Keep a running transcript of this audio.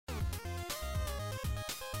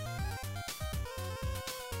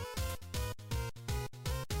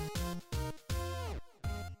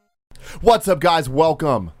What's up, guys?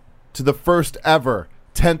 Welcome to the first ever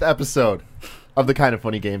 10th episode of the Kind of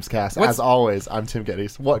Funny Gamescast. As always, I'm Tim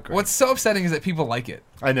Geddes. What, Greg? What's so upsetting is that people like it.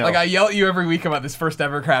 I know. Like, I yell at you every week about this first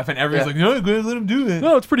ever crap, and everyone's like, no, let him do it.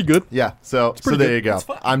 No, it's pretty good. Yeah, so there you go.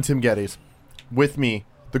 I'm Tim Geddes. With me,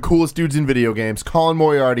 the coolest dudes in video games, Colin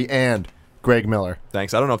Moriarty and Greg Miller.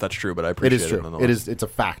 Thanks. I don't know if that's true, but I appreciate it. It is true. Nonetheless. It's a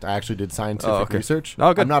fact. I actually did scientific research.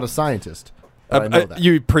 Oh, good. I'm not a scientist, but I know that.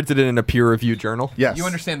 You printed it in a peer-reviewed journal? Yes. You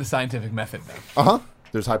understand the scientific method, though. Uh-huh.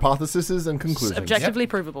 There's hypotheses and conclusions. Objectively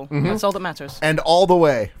provable. That's all that matters. And all the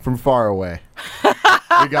way from far away,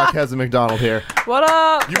 we got Keza MacDonald here. What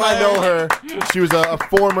up? You might know her. She was a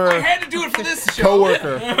former I had to do it for this show.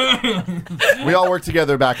 co-worker. We all worked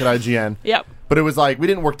together back at IGN. Yep. But it was like, we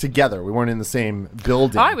didn't work together. We weren't in the same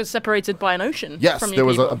building. I was separated by an ocean. Yes, from you there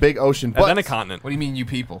was people. a big ocean. And then a continent. What do you mean, you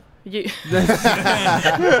people? You-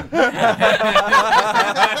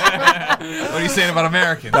 What are you saying about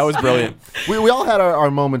Americans? That was brilliant. We all had our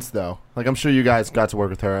moments, though. Like, I'm sure you guys got to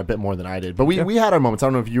work with her a bit more than I did. But we had our moments. I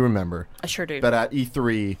don't know if you remember. I sure do. But at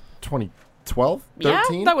E3 2012, Yeah,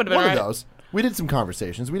 13? that would've been one right. of those. We did some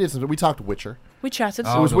conversations. We talked Witcher. We chatted.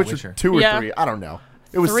 Oh, It was the Witcher Witcher. 2 or Yeah. 3. I don't know.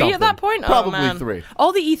 It was 3 something. at that point? Probably oh, man. 3.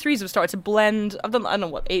 All the E3s have started to blend. I've done, I don't know,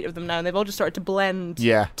 what, 8 of them now, and they've all just started to blend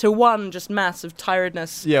to one just massive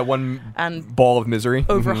tiredness Yeah, one and ball of misery.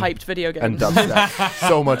 overhyped video games. And dubstep.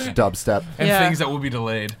 So much dubstep. And Yeah. things that will be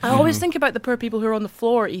delayed. I always think about the poor people who are on the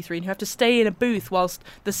floor at E3 and who have to stay in a booth whilst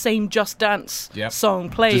the same Just Dance song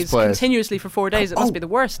plays continuously for 4 days. It must be the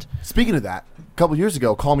worst. Speaking of that, a couple years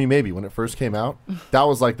ago, Call Me Maybe, when it first came out, that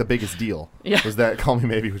was like the biggest deal. Yeah. Was that Call Me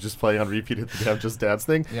Maybe was just playing on repeat at the damn Just Dance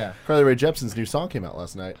thing. Yeah. Carly Rae Jepsen's new song came out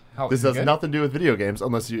last night. Oh, this is it has good? nothing to do with video games,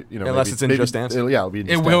 unless you know. Unless maybe, it's in maybe Just Dance. It'll be in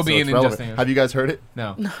Just It Dance, will so be it's in Just relevant. Dance. Have you guys heard it?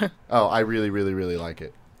 No. Oh, I really, really, really like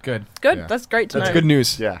it. Good. Good. Yeah. That's great to know. That's good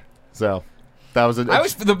news. Yeah. So that was I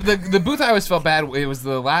always the booth I always felt bad. It was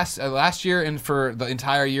the last year and for the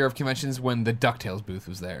entire year of conventions when the DuckTales booth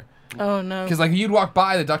was there. Oh, no. Because like you'd walk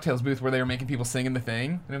by the DuckTales booth where they were making people sing in the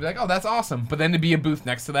thing, and it'd be like, "Oh, that's awesome!" But then to be a booth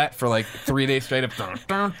next to that for like 3 days straight up,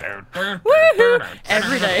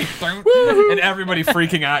 Every day. and everybody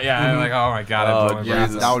freaking out. Yeah, I'm like, "Oh my god!" Oh, I blew my brains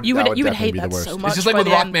Jesus. out. You would definitely hate be the that worst. so much. It's just like by with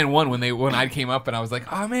the end. Rockman 1 when I came up and I was like,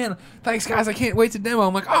 "Oh man, thanks guys, I can't wait to demo."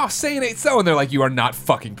 I'm like, "Oh, say it ain't so," and they're like, "You are not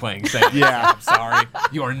fucking playing Say It Ain't So. Yeah. I'm sorry,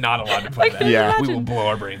 you are not allowed to play that. Yeah. We will blow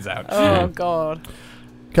our brains out." Oh, God.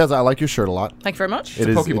 Keza, I like your shirt a lot. Thank you very much. It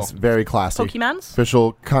is. Pokeball. It's very classy. Pokemans?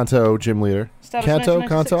 Official Kanto gym leader. Established Kanto?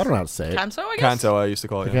 1996. I don't know how to say it. Kanto, I guess? Kanto, I used to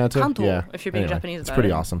call it. Yeah. Kanto? Kanto, Yeah. if you're being Japanese It's about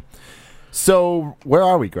pretty it. awesome. So, where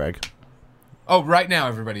are we, Greg? Oh, right now,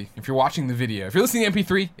 everybody, if you're watching the video, if you're listening to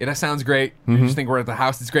MP3, it sounds great. You just think we're at the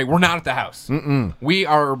house. It's great. We're not at the house. We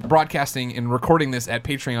are broadcasting and recording this at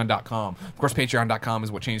patreon.com. Of course, patreon.com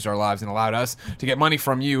is what changed our lives and allowed us to get money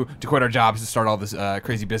from you to quit our jobs to start all this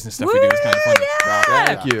crazy business stuff we do. It's kind of funny.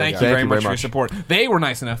 Thank you. Thank you very much for your support. They were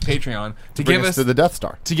nice enough, Patreon, to Bring give us us to the Death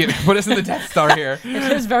Star. put us in the Death Star here.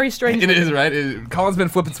 It is very strange. It is, right? Colin's been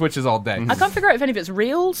flipping switches all day. I can't figure out if any of it's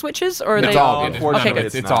real switches or are It's they all, Unfortunately, Okay,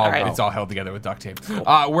 it's, good. it's all, Alright. it's all held together with duct tape.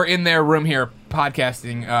 We're in their room here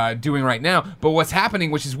podcasting, doing right now. But what's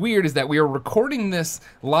happening, which is weird, is that we are recording this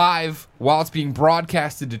live while it's being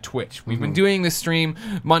broadcasted to Twitch. We've been doing this stream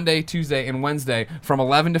Monday, Tuesday, and Wednesday from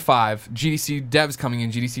 11 to 5. GDC devs coming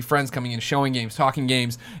in, GDC friends coming in, showing games, talking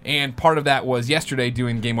games, and part of that was yesterday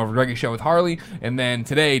doing the Game Over Greggy show with Harley, and then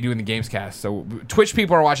today doing the Gamescast. So Twitch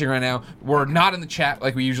people are watching right now. We're not in the chat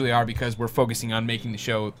like we usually are because we're focusing on making the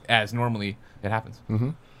show as normally it happens.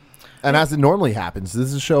 And as it normally happens, this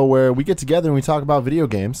is a show where we get together and we talk about video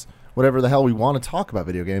games, whatever the hell we want to talk about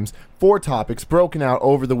video games, 4 topics broken out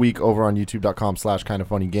over the week over on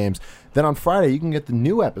youtube.com/kindoffunnygames. Then on Friday, you can get the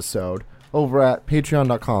new episode over at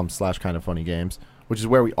patreon.com/kindoffunnygames, which is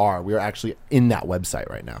where we are. We are actually in that website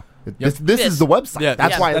right now. This is the website. Yeah,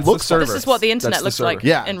 that's why it that's looks the like server. This is what the internet That's the looks like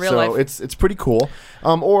Yeah, in real so life. it's pretty cool.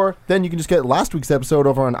 Or then you can just get last week's episode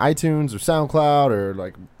over on iTunes or SoundCloud or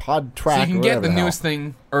like PodTrack. So you can or get whatever the hell. newest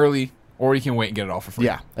thing early, or you can wait and get it all for free.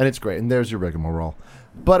 Yeah, and it's great. And there's your rigmarole.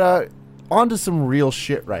 But on to some real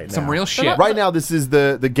shit right now. Some real shit. Right now, this is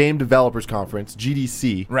the Game Developers Conference,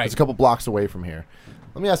 GDC. Right. It's a couple blocks away from here.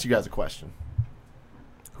 Let me ask you guys a question.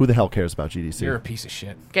 Who the hell cares about GDC? You're a piece of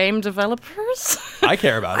shit. Game developers? I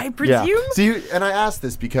care about I it. presume? Yeah. See, and I ask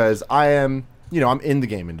this because I am, I'm in the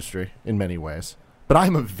game industry in many ways, but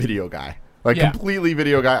I'm a video guy. Like, completely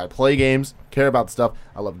video guy. I play games, care about stuff.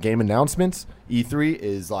 I love game announcements. E3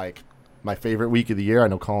 is, like, my favorite week of the year. I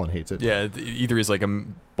know Colin hates it. Yeah, E3 is like a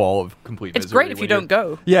ball of complete misery. It's great if you don't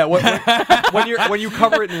go. Yeah, when you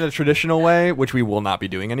cover it in the traditional way, which we will not be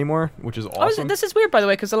doing anymore, which is awesome. This is weird, by the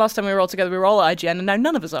way, because the last time we were all together, we were all at IGN, and now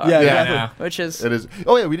none of us are. Yeah, yeah. Which is... It is.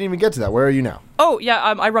 Oh, yeah, we didn't even get to that. Where are you now? Oh, yeah,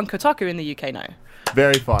 I run Kotaku in the UK now.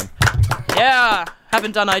 Very fun. Yeah,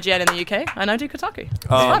 haven't done IGN in the UK. I now do Kotaku. It's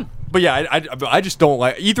fun. But yeah, I just don't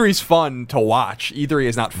like... E3 is fun to watch. E3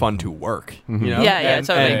 is not fun to work. Mm-hmm. You know? Yeah,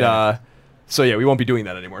 totally. And, so yeah, we won't be doing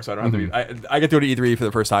that anymore. So I don't have to be... I get to go to E3 for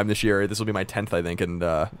the first time this year. This will be my 10th, I think, and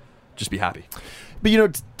just be happy. But, you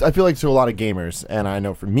know, I feel like to a lot of gamers, and I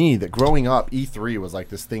know for me, that growing up, E3 was like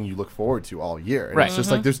this thing you look forward to all year. And right. It's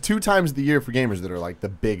just like there's 2 times of the year for gamers that are like the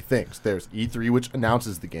big things. There's E3, which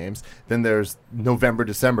announces the games. Then there's November,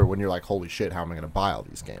 December, when you're like, holy shit, how am I going to buy all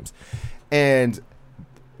these games? And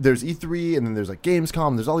there's E3, and then there's like Gamescom,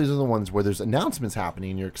 and there's all these other ones where there's announcements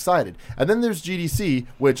happening and you're excited. And then there's GDC,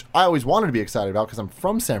 which I always wanted to be excited about because I'm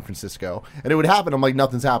from San Francisco, and it would happen. I'm like,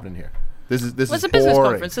 nothing's happening here. This is it's a business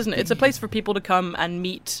conference, isn't it? It's a place for people to come and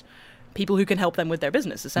meet people who can help them with their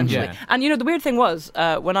business, essentially. Yeah. And, you know, the weird thing was,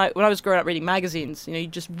 when I was growing up reading magazines, you know,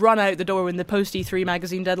 you'd just run out the door when the post-E3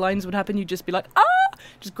 magazine deadlines would happen. You'd just be like,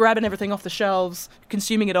 just grabbing everything off the shelves,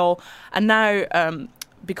 consuming it all. And now...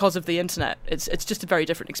 because of the internet, it's just a very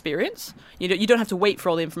different experience. You know, you don't have to wait for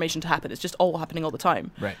all the information to happen. It's just all happening all the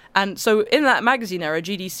time. Right. And so in that magazine era,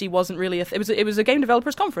 GDC wasn't really it was a game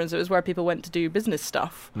developers conference. It was where people went to do business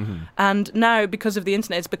stuff. Mm-hmm. And now, because of the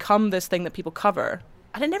internet, it's become this thing that people cover.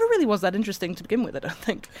 And it never really was that interesting to begin with, I don't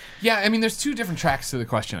think. Yeah, I mean, there's 2 different tracks to the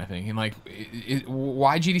question, I think. And, like,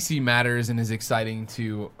 why GDC matters and is exciting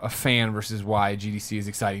to a fan versus why GDC is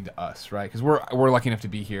exciting to us, right? Because we're lucky enough to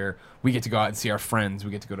be here. We get to go out and see our friends.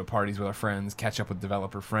 We get to go to parties with our friends, catch up with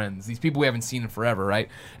developer friends. These people we haven't seen in forever, right?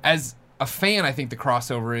 As a fan, I think the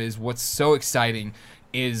crossover is what's so exciting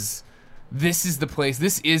is... This is the place.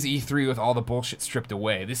 This is E3 with all the bullshit stripped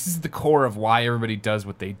away. This is the core of why everybody does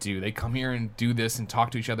what they do. They come here and do this and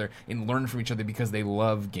talk to each other and learn from each other because they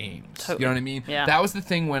love games. Totally. You know what I mean? Yeah. That was the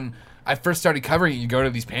thing when I first started covering it. You go to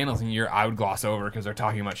these panels and I would gloss over because they're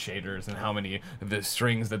talking about shaders and how many of the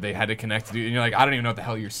strings that they had to connect to do. And you're like, I don't even know what the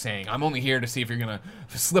hell you're saying. I'm only here to see if you're going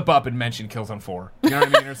to slip up and mention Killzone 4. You know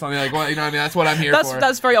what I mean? Or something like, well, you know what I mean? That's what I'm here for.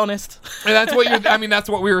 That's very honest. And that's what that's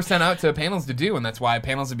what we were sent out to panels to do, and that's why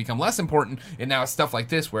panels have become less important. And now it's stuff like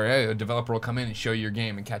this where a developer will come in and show you your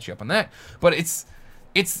game and catch you up on that. But it's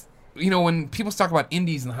you know, when people talk about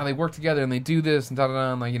indies and how they work together and they do this and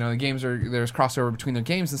da-da-da, and like, you know, the games there's crossover between their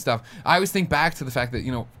games and stuff, I always think back to the fact that,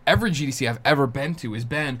 you know, every GDC I've ever been to has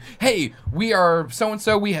been, hey, we are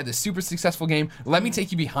so-and-so, we had this super successful game, let me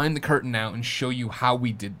take you behind the curtain now and show you how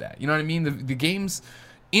we did that. You know what I mean? The games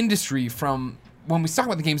industry from... When we talk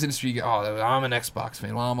about the games industry, you go, oh, I'm an Xbox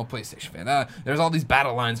fan. Well, I'm a PlayStation fan. There's all these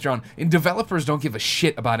battle lines drawn. And developers don't give a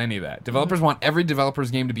shit about any of that. Developers want every developer's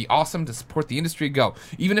game to be awesome, to support the industry, go.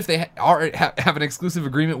 Even if they have an exclusive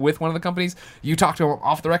agreement with one of the companies, you talk to them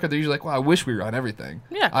off the record, they're usually like, well, I wish we were on everything.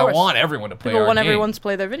 Yeah, of I course. want everyone to play People our want game. everyone to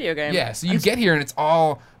play their video game. Yeah, so you get here and it's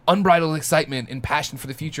all unbridled excitement and passion for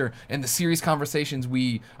the future and the serious conversations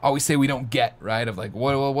we always say we don't get, right? Of like,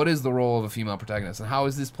 what is the role of a female protagonist and how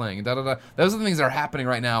is this playing and da-da-da. Those are the things that are happening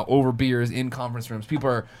right now over beers in conference rooms. People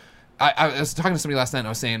are... I was talking to somebody last night and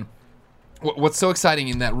I was saying, what's so exciting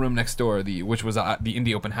in that room next door, which was the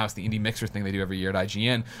Indie Open House, the Indie Mixer thing they do every year at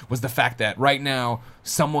IGN, was the fact that right now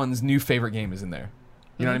someone's new favorite game is in there.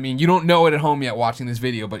 You know what I mean? You don't know it at home yet watching this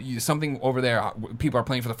video, but something over there people are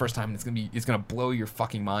playing for the first time, and it's gonna blow your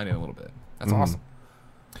fucking mind in a little bit. That's awesome.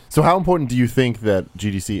 So how important do you think that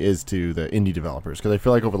GDC is to the indie developers? Because I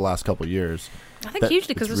feel like over the last couple of years, I think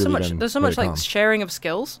hugely, because there's so much like sharing of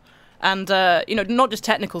skills. And you know, not just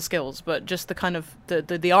technical skills, but just the kind of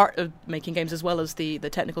the art of making games, as well as the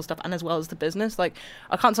technical stuff, and as well as the business. Like,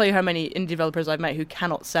 I can't tell you how many indie developers I've met who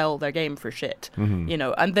cannot sell their game for shit. Mm-hmm. You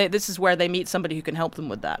know, and this is where they meet somebody who can help them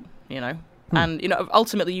with that. You know. And, you know,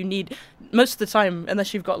 ultimately you need, most of the time,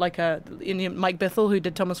 unless you've got like Mike Bithell, who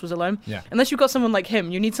did Thomas Was Alone, unless you've got someone like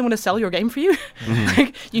him, you need someone to sell your game for you. Mm-hmm.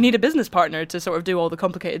 Like, you need a business partner to sort of do all the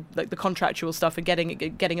complicated, like the contractual stuff and getting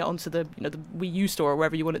it onto the Wii U store or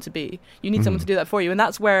wherever you want it to be. You need someone to do that for you, and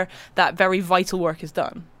that's where that very vital work is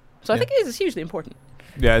done. So I think it is hugely important.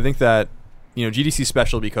 Yeah, I think that, you know, GDC is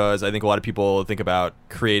special because I think a lot of people think about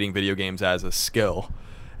creating video games as a skill.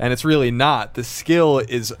 And it's really not. The skill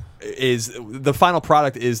is the final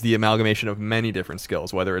product is the amalgamation of many different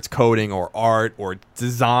skills, whether it's coding or art or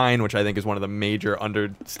design, which I think is one of the major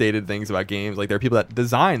understated things about games. Like, there are people that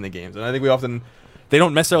design the games, and I think they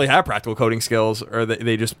don't necessarily have practical coding skills, or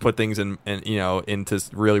they just put things into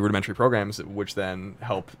really rudimentary programs, which then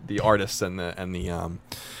help the artists and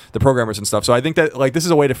the the programmers and stuff. So I think that like this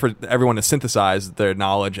is a way for everyone to synthesize their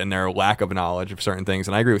knowledge and their lack of knowledge of certain things.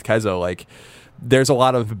 And I agree with Keza, like there's a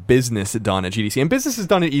lot of business done at GDC, and business is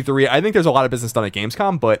done at E3. I think there's a lot of business done at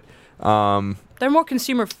Gamescom, but they're more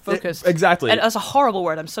consumer focused. Exactly. And that's a horrible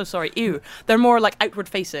word. I'm so sorry. Ew. They're more like outward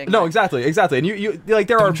facing. No, exactly. And you like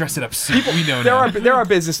there Don't are dress it up. We know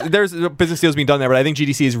there's business deals being done there, but I think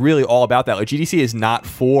GDC is really all about that. Like GDC is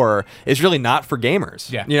really not for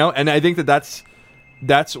gamers. Yeah. You know, and I think that's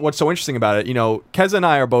what's so interesting about it. You know, Keza and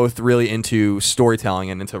I are both really into storytelling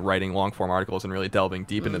and into writing long form articles and really delving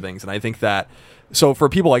deep into things. And I think that, so for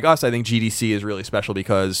people like us, I think GDC is really special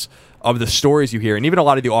because of the stories you hear, and even a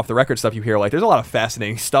lot of the off the record stuff you hear. Like, there's a lot of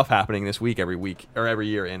fascinating stuff happening this week, every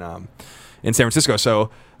year in San Francisco. So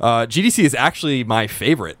GDC is actually my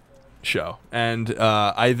favorite show, and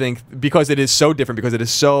I think because it is so different, because it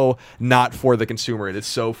is so not for the consumer, it is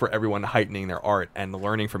so for everyone heightening their art and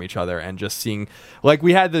learning from each other, and just seeing, like,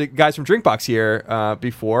 we had the guys from Drinkbox here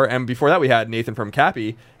before, and before that we had Nathan from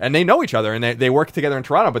Cappy, and they know each other, and they work together in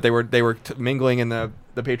Toronto, but they were mingling in the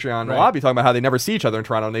Patreon lobby, talking about how they never see each other in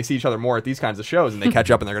Toronto, and they see each other more at these kinds of shows, and they catch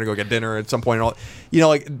up, and they're gonna go get dinner at some point, and all, you know,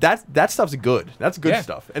 like that stuff's good. That's good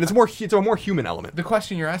stuff, and it's a more human element. The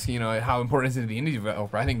question you're asking, you know, how important is it to the indie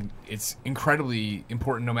developer? I think it's incredibly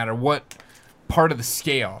important, no matter what part of the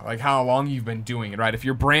scale, like how long you've been doing it, right? If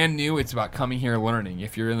you're brand new, it's about coming here and learning.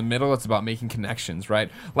 If you're in the middle, it's about making connections, right?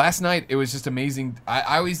 Last night, it was just amazing.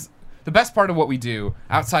 I always, the best part of what we do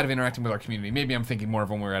outside of interacting with our community, maybe I'm thinking more of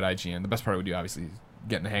when we're at IGN, the best part of what we do, obviously, is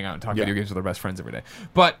getting to hang out and talk video games with our best friends every day.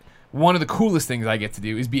 But one of the coolest things I get to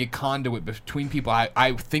do is be a conduit between people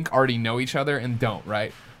I think already know each other and don't,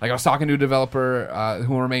 right? Like, I was talking to a developer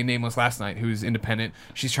who will remain nameless last night, who's independent.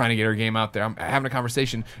 She's trying to get her game out there. I'm having a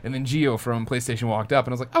conversation, and then Gio from PlayStation walked up,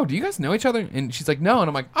 and I was like, oh, do you guys know each other? And she's like, no. And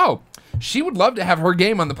I'm like, oh, she would love to have her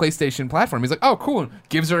game on the PlayStation platform. He's like, oh, cool. And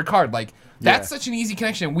gives her a card. Like, that's such an easy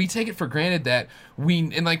connection. We take it for granted that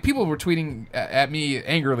and like, people were tweeting at me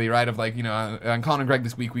angrily, right, of like, you know, on Colin and Greg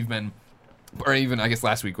this week, we've been, or even I guess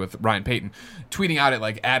last week with Ryan Payton, tweeting out at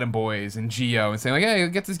like Adam Boys and Geo and saying like, hey,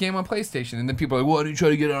 get this game on PlayStation. And then people are like, well, why don't you try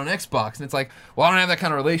to get it on Xbox? And it's like, well, I don't have that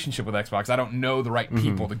kind of relationship with Xbox. I don't know the right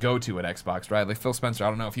people to go to at Xbox, right? Like Phil Spencer, I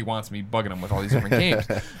don't know if he wants me bugging him with all these different games.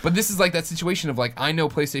 But this is like that situation of like, I know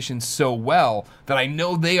PlayStation so well that I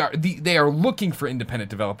know they are looking for independent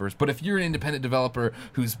developers. But if you're an independent developer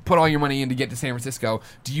who's put all your money in to get to San Francisco,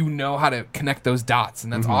 do you know how to connect those dots?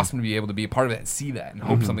 And that's awesome to be able to be a part of it and see that and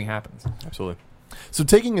hope something happens. Absolutely. So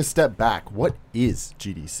taking a step back, what is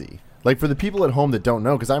GDC? Like, for the people at home that don't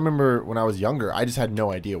know, because I remember when I was younger, I just had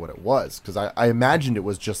no idea what it was, because I imagined it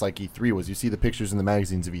was just like E3 was. You see the pictures in the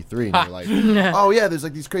magazines of E3, and you're like, oh yeah, there's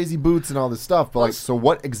like these crazy booths and all this stuff. But like, so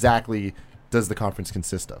what exactly does the conference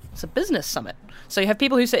consist of? It's a business summit. So you have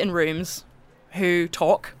people who sit in rooms, who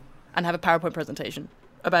talk, and have a PowerPoint presentation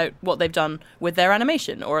about what they've done with their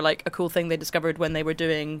animation, or like a cool thing they discovered when they were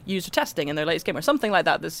doing user testing in their latest game, or something like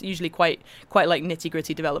that. That's usually quite like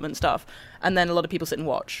nitty-gritty development stuff. And then a lot of people sit and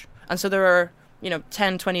watch. And so there are,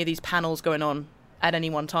 10, 20 of these panels going on at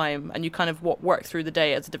any one time, and you kind of work through the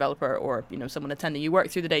day as a developer, or someone attending. You work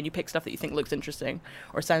through the day and you pick stuff that you think looks interesting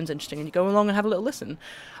or sounds interesting, and you go along and have a little listen.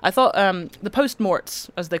 I thought the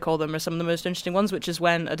post-morts, as they call them, are some of the most interesting ones, which is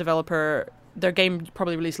when a developer, their game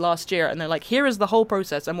probably released last year, and they're like, here is the whole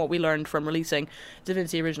process and what we learned from releasing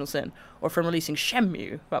Divinity Original Sin, or from releasing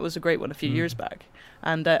Shenmue. That was a great one a few years back.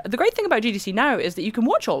 And the great thing about GDC now is that you can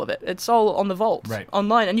watch all of it. It's all on the Vault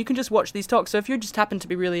online, and you can just watch these talks. So if you just happen to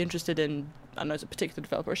be really interested in, I don't know, it's a particular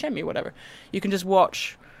developer, or Shenmue, whatever, you can just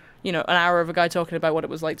watch, an hour of a guy talking about what it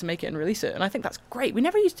was like to make it and release it. And I think that's great. We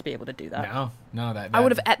never used to be able to do that. No, that I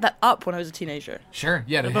would have ate that up when I was a teenager. Sure,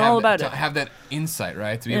 yeah, to have that insight,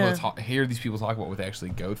 right? To be able to hear these people talk about what they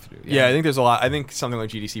actually go through. Yeah, I think there's a lot. I think something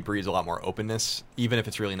like GDC breeds a lot more openness, even if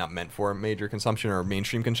it's really not meant for major consumption or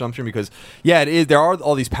mainstream consumption. Because it is. There are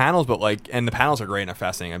all these panels, but and the panels are great and are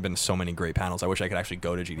fascinating. I've been to so many great panels. I wish I could actually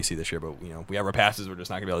go to GDC this year, but we have our passes. We're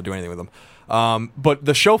just not gonna be able to do anything with them. But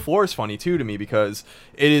the show floor is funny too to me, because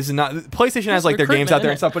it is not. PlayStation has like their games out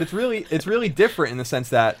there and stuff, but it's really different in the sense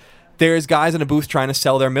that there's guys in a booth trying to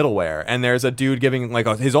sell their middleware, and there's a dude giving like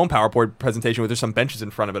his own PowerPoint presentation with there's some benches in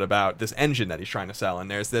front of it about this engine that he's trying to sell, and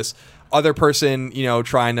there's this other person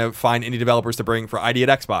trying to find indie developers to bring for ID at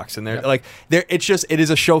Xbox, and it is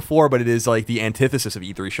a show floor, but it is like the antithesis of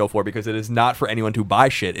E3 show floor, because it is not for anyone to buy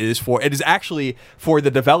shit. It is actually for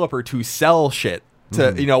the developer to sell shit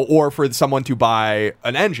to or for someone to buy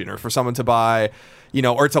an engine, or for someone to buy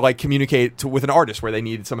or to like communicate with an artist where they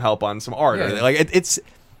need some help on some art. Or, like it's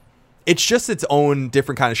it's just its own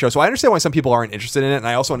different kind of show. So I understand why some people aren't interested in it, and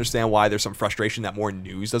I also understand why there's some frustration that more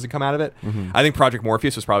news doesn't come out of it. I think Project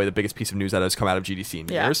Morpheus was probably the biggest piece of news that has come out of GDC in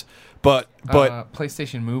years. But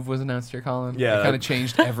PlayStation Move was announced here, Colin. Yeah, it kind of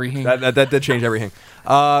changed everything. that did change everything.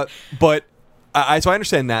 But so I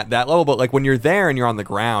understand that level. But like when you're there and you're on the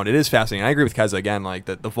ground, it is fascinating. I agree with Keza again. Like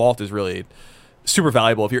the vault is really super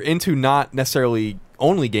valuable if you're into not necessarily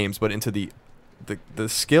only games, but into the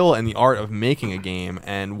skill and the art of making a game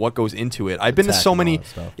and what goes into it. I've been to so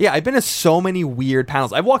many weird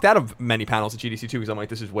panels. I've walked out of many panels at GDC too because I'm like,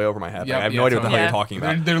 this is way over my head. Like, I have no idea what the hell you're talking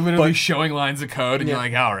about. They're literally showing lines of code, and you're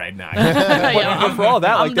like, all right, now. But for all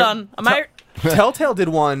that, I'm done. I'm out. Telltale did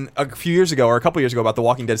one a few years ago or a couple years ago about The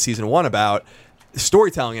Walking Dead season 1 about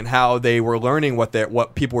storytelling and how they were learning what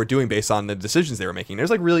people were doing based on the decisions they were making. There's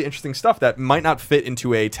like really interesting stuff that might not fit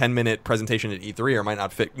into a 10-minute presentation at E3 or might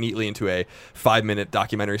not fit neatly into a 5-minute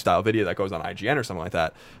documentary style video that goes on IGN or something like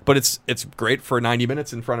that. But it's great for 90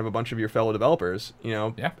 minutes in front of a bunch of your fellow developers. You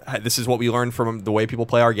know, this is what we learned from the way people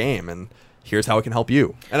play our game, and here's how it can help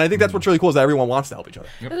you. And I think that's what's really cool is that everyone wants to help each other.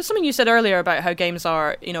 There's something you said earlier about how games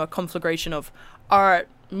are, a conflagration of art,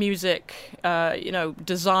 music,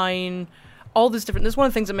 design, all this different. That's one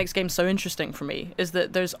of the things that makes games so interesting for me, is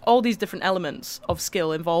that there's all these different elements of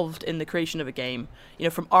skill involved in the creation of a game.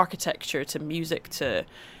 From architecture to music to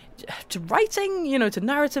writing, to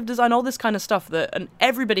narrative design, all this kind of stuff and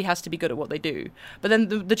everybody has to be good at what they do. But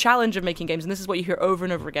then the challenge of making games, and this is what you hear over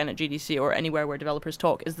and over again at GDC or anywhere where developers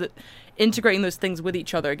talk, is that integrating those things with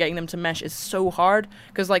each other, getting them to mesh is so hard,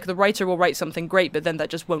 because like the writer will write something great, but then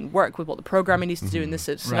that just won't work with what the programmer needs to do in this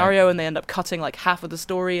scenario, and they end up cutting like half of the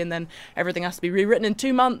story, and then everything has to be rewritten in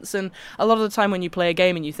 2 months. And a lot of the time when you play a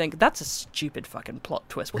game and you think, that's a stupid fucking plot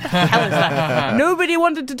twist, what the hell is that? Nobody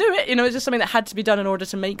wanted to do it. It's just something that had to be done in order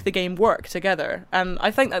to make the game work together. And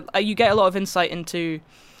I think that you get a lot of insight into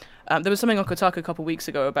there was something on Kotaku a couple of weeks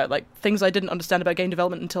ago about like things I didn't understand about game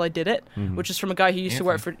development until I did it, which is from a guy who used to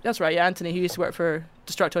work for Anthony, who used to work for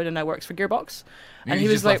Destructoid and now works for Gearbox. And he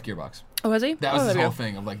was like, left Gearbox. Oh, has he? That was his whole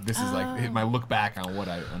thing of like, this is like my look back on what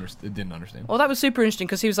I didn't understand. Well, that was super interesting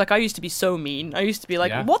because he was like, I used to be so mean. I used to be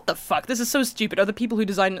like, what the fuck? This is so stupid. Are the people who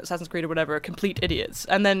design Assassin's Creed or whatever complete idiots?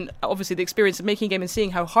 And then obviously the experience of making a game and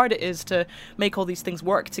seeing how hard it is to make all these things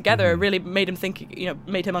work together really made him think,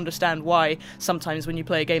 made him understand why sometimes when you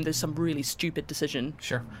play a game there's some really stupid decision.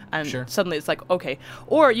 Sure. And suddenly it's like, okay.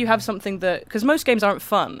 Or you have something that, because most games aren't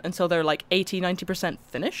fun until they're like 80-90%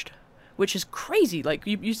 finished, which is crazy. Like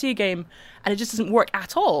you see a game and it just doesn't work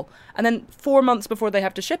at all, and then 4 months before they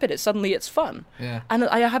have to ship it, suddenly it's fun. Yeah. And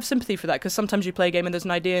I have sympathy for that, because sometimes you play a game and there's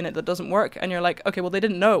an idea in it that doesn't work, and you're like, okay, well they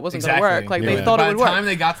didn't know it wasn't going to work. Like they thought it would work. By the time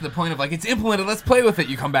they got to the point of like, it's implemented, let's play with it,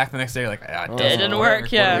 you come back the next day, you're like, it didn't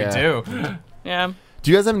work. Yeah. What do we do? Yeah.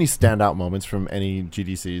 Do you guys have any standout moments from any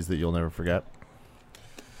GDCs that you'll never forget?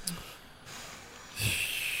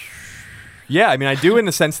 Yeah, I mean, I do in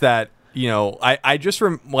the sense that, I just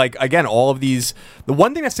again, all of these. The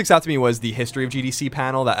one thing that sticks out to me was the history of GDC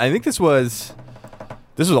panel. That I think this was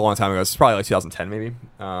a long time ago. This is probably like 2010, maybe.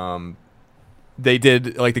 They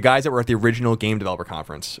did like the guys that were at the original Game Developer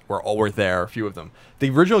Conference were there. A few of them. The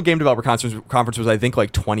original Game Developer Conference was I think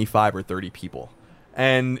like 25 or 30 people,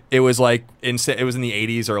 and it was like it was in the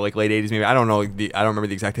 80s or like late 80s maybe. I don't know. I don't remember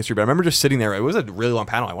the exact history, but I remember just sitting there. It was a really long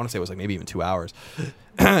panel. I want to say it was like maybe even 2 hours.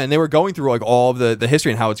 And they were going through like all of the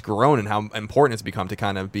history and how it's grown and how important it's become to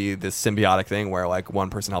kind of be this symbiotic thing where like one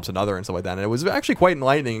person helps another and stuff like that. And it was actually quite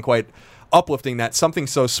enlightening and quite uplifting that something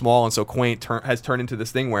so small and so quaint has turned into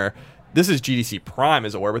this thing where this is GDC Prime,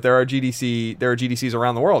 as it were, but there are GDCs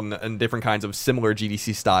around the world and different kinds of similar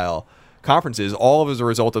GDC style conferences, all of as a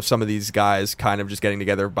result of some of these guys kind of just getting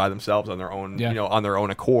together by themselves on their own, on their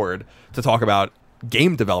own accord to talk about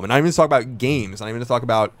game development. Not even to talk about games, not even to talk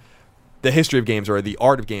about the history of games or the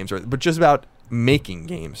art of games, but just about making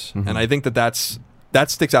games. And I think that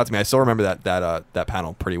sticks out to me. I still remember that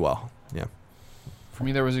panel pretty well. Yeah. For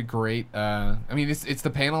me, there was a great. It's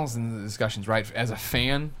the panels and the discussions, right? As a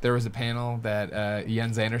fan, there was a panel that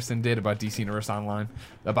Jens Anderson did about DC Universe Online,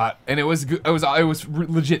 and it was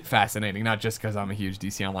legit fascinating. Not just because I'm a huge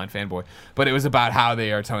DC Online fanboy, but it was about how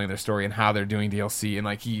they are telling their story and how they're doing DLC. And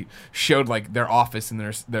like he showed like their office and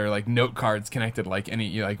their like note cards connected like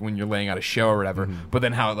any like when you're laying out a show or whatever. But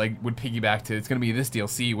then how it like would piggyback to it's going to be this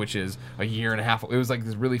DLC, which is a year and a half. It was like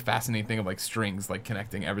this really fascinating thing of like strings like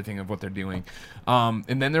connecting everything of what they're doing.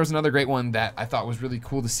 And then there was another great one that I thought was really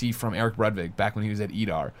cool to see from Eric Bredvig back when he was at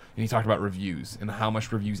EDAR, and he talked about reviews and how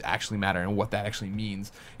much reviews actually matter and what that actually means.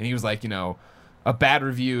 And he was like, a bad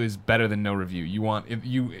review is better than no review. You want if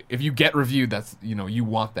you get reviewed, that's you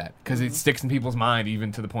want that because it sticks in people's mind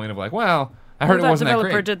even to the point of like, well, I heard it wasn't that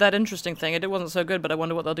developer great. did that interesting thing. It wasn't so good, but I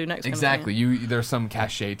wonder what they'll do next. Exactly. There's some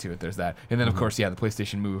cachet to it. There's that. And then, of course, the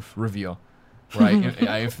PlayStation Move reveal. Right?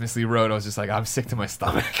 I infamously wrote, I was just like, I'm sick to my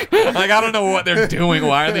stomach. Like, I don't know what they're doing.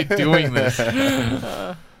 Why are they doing this?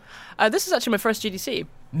 This is actually my first GDC.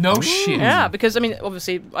 No shit. Yeah, because, I mean,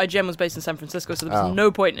 obviously, IGN was based in San Francisco, so there was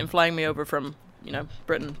no point in flying me over from,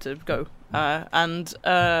 Britain to go. But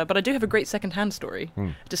I do have a great second-hand story.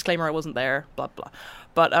 Disclaimer, I wasn't there, blah, blah.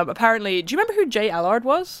 But apparently, do you remember who Jay Allard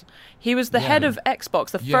was? He was the head of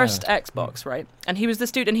Xbox, the first Xbox, right? And he was this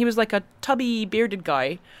dude, and he was like a tubby, bearded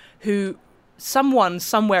guy who... someone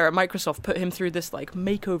somewhere at Microsoft put him through this like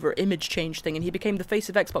makeover image change thing, and he became the face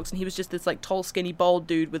of Xbox, and he was just this like tall, skinny, bald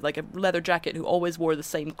dude with like a leather jacket who always wore the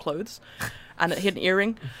same clothes, and he had an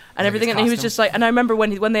earring and everything, and he was just like, and I remember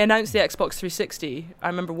when they announced the Xbox 360, I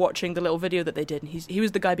remember watching the little video that they did, and he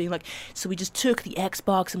was the guy being like, so we just took the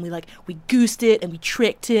Xbox and we goosed it and we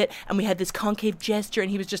tricked it and we had this concave gesture,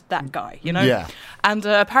 and he was just that guy, Yeah. And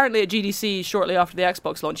apparently at GDC shortly after the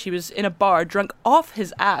Xbox launch, he was in a bar drunk off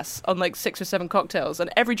his ass on like 6 or 7 cocktails,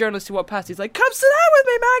 and every journalist who walked past, he's like, come sit down with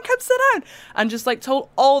me, man, come sit down, and just like told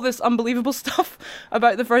all this unbelievable stuff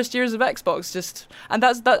about the first years of Xbox. And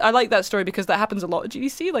I like that story because that happens a lot at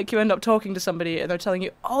GDC. Like, you end up talking to somebody and they're telling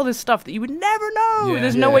you all this stuff that you would never know.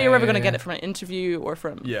 There's no way you're ever going to get it from an interview or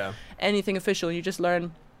from anything official. You just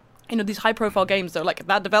learn, these high-profile games, they're like,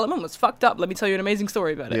 that development was fucked up. Let me tell you an amazing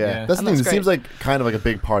story about it. Yeah. That's the thing. It seems like kind of like a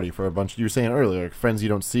big party for a bunch. You were saying earlier, like friends you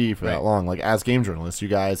don't see for that long. Like, as game journalists, you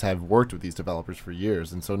guys have worked with these developers for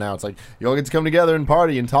years, and so now it's like you all get to come together and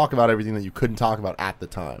party and talk about everything that you couldn't talk about at the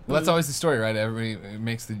time. Well, that's always the story, right? Everybody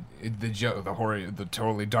makes the joke, the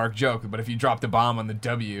totally dark joke. But if you dropped a bomb on the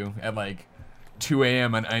W at like 2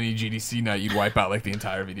 a.m. on any GDC night, you'd wipe out like the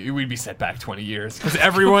entire video. We'd be set back 20 years because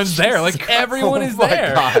everyone's there. Like, everyone is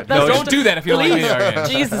there. No, don't do that if you don't like video games.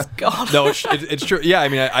 Jesus God. No, it's true. Yeah, I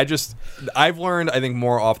mean, I've learned, I think,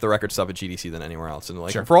 more off the record stuff at GDC than anywhere else. And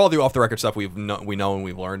like, for all the off the record stuff we know and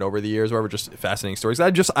we've learned over the years, whatever, just fascinating stories.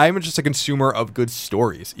 I'm just a consumer of good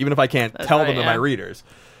stories, even if I can't tell them to my readers.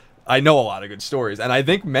 I know a lot of good stories, and I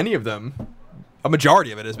think many of them. A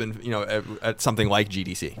majority of it has been, at something like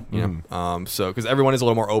GDC, so because everyone is a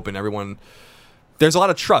little more open, there's a lot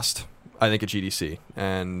of trust, I think, at GDC,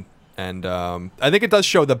 and I think it does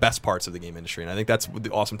show the best parts of the game industry, and I think that's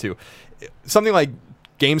awesome too. Something like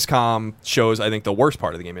Gamescom shows, I think, the worst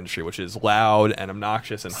part of the game industry, which is loud and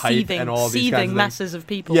obnoxious and hype and all these kinds of things. Masses of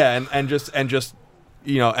people. Yeah, and just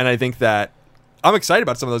and I think that I'm excited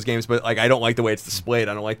about some of those games, but like I don't like the way it's displayed.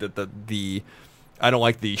 I don't like I don't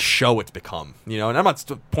like the show it's become, and I'm not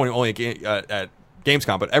pointing only at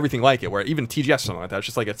Gamescom, but everything like it, where even TGS or something like that, it's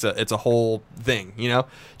just like it's a whole thing,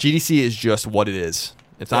 GDC is just what it is.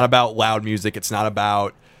 It's not about loud music. It's not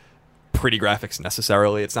about pretty graphics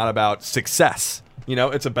necessarily. It's not about success.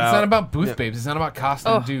 It's not about booth babes. It's not about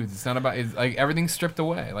costume dudes. It's not about like everything's stripped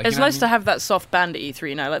away. Like, it's nice to have that soft band at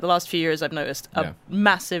E3 now. Like the last few years, I've noticed a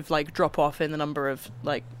massive like drop off in the number of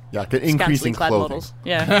like increasing clad clothing. Models.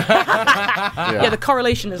 Yeah, the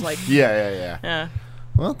correlation is like yeah.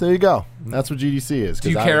 Well, there you go. That's what GDC is.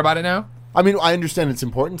 Do you care about it now? I mean, I understand its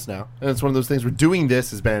importance now, and it's one of those things where doing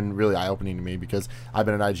this has been really eye-opening to me because I've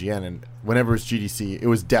been at IGN, and whenever it's GDC, it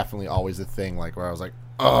was definitely always a thing like where I was like,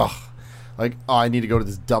 ugh. Like, I need to go to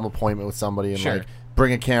this dumb appointment with somebody and like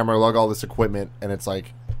bring a camera, lug all this equipment, and it's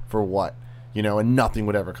like, for what? And nothing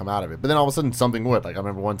would ever come out of it. But then all of a sudden something would. Like, I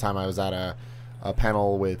remember one time I was at a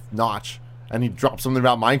panel with Notch, and he dropped something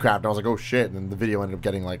about Minecraft, and I was like, oh shit, and then the video ended up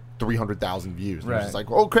getting like 300,000 views. And I was just like,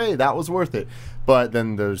 okay, that was worth it. But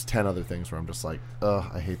then there's 10 other things where I'm just like,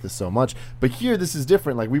 ugh, I hate this so much. But here, this is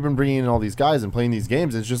different. Like, we've been bringing in all these guys and playing these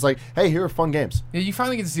games, and it's just like, hey, here are fun games. Yeah, you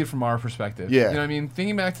finally get to see it from our perspective. Yeah. You know what I mean?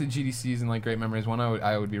 Thinking back to the GDCs and like great memories, one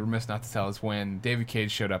I would be remiss not to tell is when David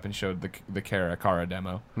Cage showed up and showed the Kara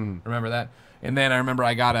demo. Remember that? And then I remember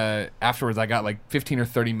afterwards I got like 15 or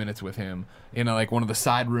 30 minutes with him in like one of the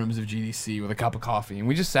side rooms of GDC with a cup of coffee, and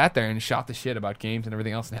we just sat there and shot the shit about games and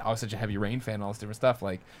everything else, and I was such a Heavy Rain fan and all this different stuff.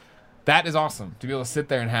 Like, that is awesome to be able to sit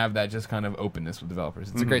there and have that just kind of openness with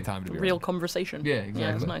developers. It's a great time to be real around. Conversation. Yeah, exactly.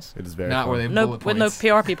 Yeah, it's nice. It is very not fun. where they have no bullet with no points.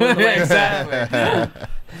 PR people in the way. Exactly.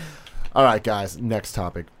 All right, guys. Next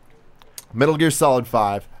topic. Metal Gear Solid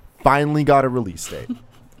 5 finally got a release date,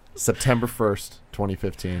 September 1st,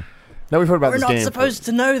 2015. Now we've heard about this game. We're not supposed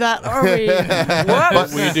to know that, are we? What?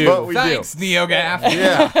 But we do. But we Thanks, NeoGaf.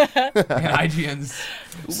 Yeah. And IGN's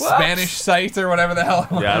Spanish site or whatever the hell.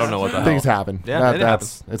 Yeah, I don't know what the hell. Things happen. Yeah, it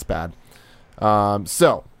happens. It's bad.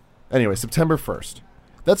 So, anyway, September 1st.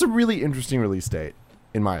 That's a really interesting release date,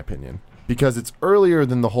 in my opinion, because it's earlier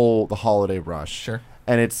than the holiday rush. Sure.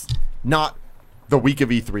 And it's not the week of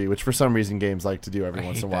E3, which for some reason games like to do every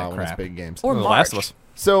once in a while when it's big games. Or The March. Last of Us.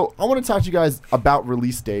 So I want to talk to you guys about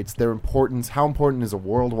release dates, their importance. How important is a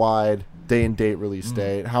worldwide day and date release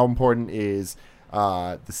date? How important is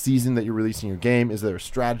the season that you're releasing your game? Is there a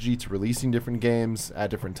strategy to releasing different games at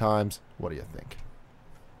different times? What do you think?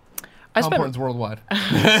 How important is worldwide?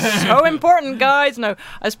 So important, guys. No,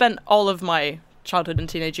 I spent all of my childhood and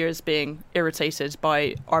teenage years being irritated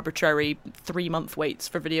by arbitrary 3-month waits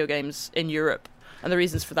for video games in Europe. And the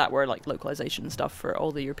reasons for that were like localization and stuff for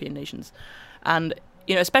all the European nations. And,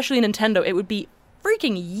 you know, especially Nintendo, it would be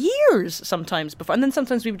freaking years sometimes before. And then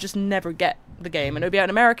sometimes we would just never get the game. And it would be out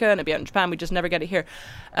in America and it would be out in Japan. We'd just never get it here.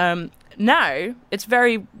 Now, it's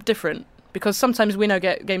very different because sometimes we now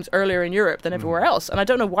get games earlier in Europe than everywhere else. And I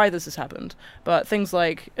don't know why this has happened. But things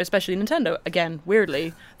like, especially Nintendo, again,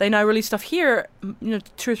 weirdly, they now release stuff here,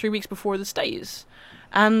 2 or 3 weeks before the States.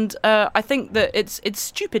 And I think that it's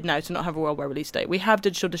stupid now to not have a worldwide release date. We have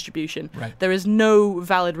digital distribution. Right. There is no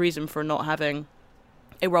valid reason for not having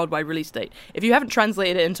a worldwide release date. If you haven't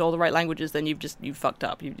translated it into all the right languages, then you've fucked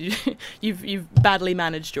up. You've badly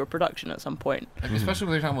managed your production at some point. Like, especially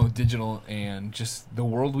when you're talking about digital and just the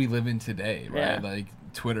world we live in today, right? Yeah. Like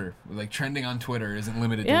Twitter, like trending on Twitter isn't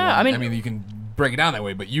limited to Yeah, one. I mean, you can break it down that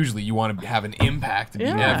way, but usually you want to have an impact and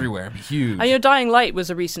be everywhere, be huge. And Dying Light was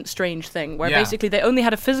a recent strange thing where basically they only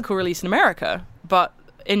had a physical release in America, but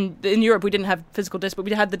in Europe we didn't have physical disc, but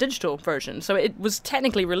we had the digital version. So it was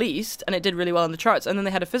technically released and it did really well in the charts. And then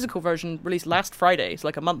they had a physical version released last Friday, so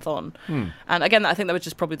like a month on. And again, I think that was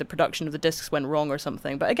just probably the production of the discs went wrong or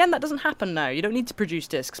something. But again, that doesn't happen now. You don't need to produce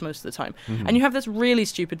discs most of the time. And you have this really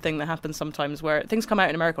stupid thing that happens sometimes where things come out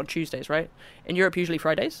in America on Tuesdays, right? In Europe, usually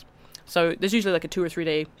Fridays. So there's usually like a 2 or 3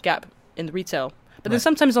 day gap in the retail. But then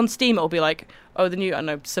sometimes on Steam it'll be like, oh, the new, I don't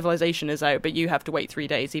know, Civilization is out, but you have to wait 3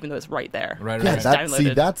 days, even though it's right there. Right. Yeah, It's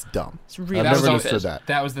downloaded. that's dumb. It's really I've never stupid. understood that.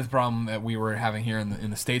 That was the problem that we were having here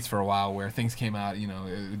in the States for a while, where things came out,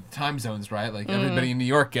 time zones, right? Like everybody in New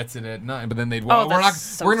York gets it at 9, but then we're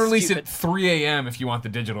going to release it at 3 a.m. if you want the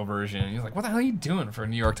digital version. And you're like, what the hell are you doing for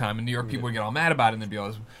New York time? And New York people would get all mad about it, and they'd be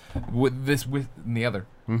all with and the other.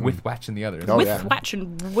 With Watch and the other. Oh, with yeah. Watch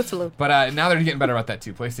and Whiffalo. But now they're getting better about that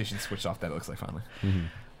too. PlayStation switched off that, it looks like, finally.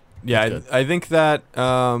 Yeah, I think that.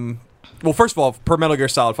 Well, first of all, per Metal Gear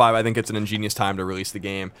Solid 5, I think it's an ingenious time to release the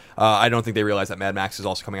game. I don't think they realize that Mad Max is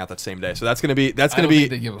also coming out that same day, so that's going to be I don't think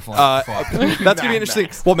they give a fuck. that's going to be interesting.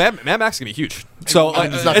 Max. Well, Mad Max is going to be huge, so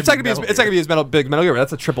it's not going to be as big Metal Gear. But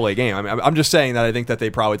that's a AAA game. I'm just saying that I think that they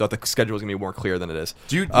probably thought the schedule was going to be more clear than it is.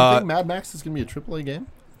 Do you think Mad Max is going to be a AAA game?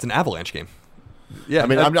 It's an Avalanche game. Yeah, I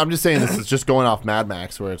mean, I'm just saying this is just going off Mad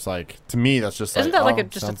Max, where it's like, to me, that's just Isn't like, that like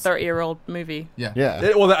just a 30-year-old movie? Yeah.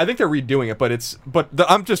 Well, I think they're redoing it, but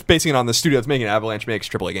I'm just basing it on the studio that's making it. Avalanche makes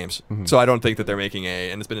AAA games, so I don't think that they're making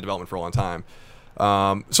and it's been in development for a long time.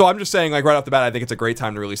 So I'm just saying, like, right off the bat, I think it's a great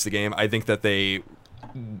time to release the game. I think that they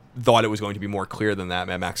thought it was going to be more clear than that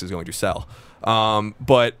Mad Max is going to sell.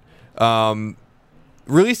 But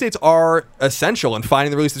release dates are essential, and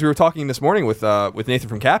finding the release dates. We were talking this morning with Nathan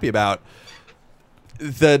from Cappy about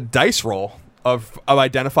the dice roll of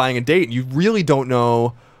identifying a date. You really don't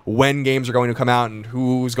know when games are going to come out and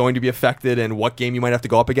who's going to be affected and what game you might have to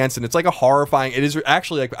go up against. And it's like it is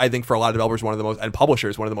actually, like, I think for a lot of developers, and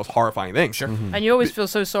publishers, one of the most horrifying things. Sure. And you always feel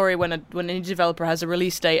so sorry when an indie developer has a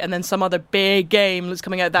release date and then some other big game that's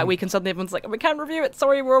coming out that week and suddenly everyone's like, we can't review it,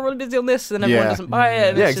 sorry, we're all really busy on this, and everyone doesn't buy it.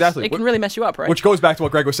 And Yeah, it's exactly. It can really mess you up, right? Which goes back to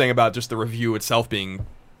what Greg was saying about just the review itself being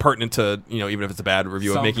pertinent to, even if it's a bad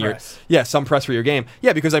review, of making some press for your game.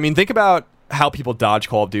 Yeah, because I mean, think about how people dodge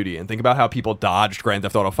Call of Duty, and think about how people dodged Grand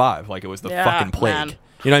Theft Auto 5 like it was the fucking plague. Man.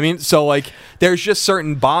 You know what I mean? So, like, there's just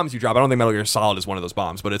certain bombs you drop. I don't think Metal Gear Solid is one of those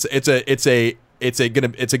bombs, but it's a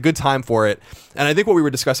good time for it. And I think what we were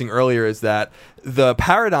discussing earlier is that the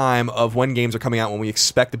paradigm of when games are coming out, when we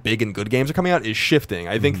expect big and good games are coming out, is shifting.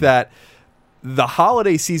 I think that the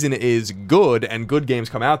holiday season is good, and good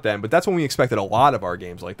games come out then, but that's when we expected a lot of our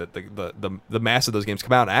games, like the mass of those games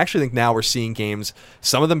come out. And I actually think now we're seeing games,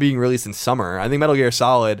 some of them being released in summer. I think Metal Gear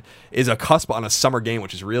Solid is a cusp on a summer game,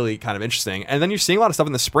 which is really kind of interesting. And then you're seeing a lot of stuff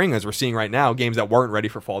in the spring, as we're seeing right now, games that weren't ready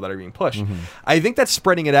for fall that are being pushed. I think that's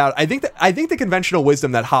spreading it out. I think the conventional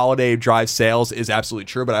wisdom that holiday drives sales is absolutely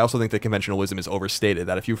true, but I also think the conventional wisdom is overstated,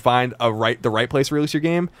 that if you find the right place to release your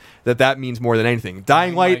game, that means more than anything.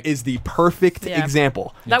 Dying Light is the perfect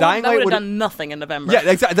example. That would have done nothing in November. Yeah,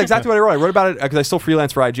 that's exactly what I wrote. I wrote about it because I still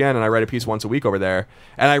freelance for IGN, and I write a piece once a week over there.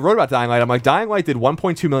 And I wrote about Dying Light. I'm like, Dying Light did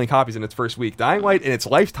 1.2 million copies in its first week. Dying Light in its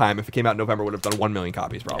lifetime, if it came out in November, would have done 1 million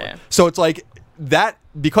copies probably. Yeah. So it's like that,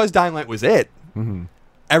 because Dying Light was it.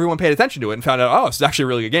 everyone paid attention to it and found out, oh, it's actually a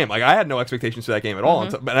really good game. Like, I had no expectations for that game at all,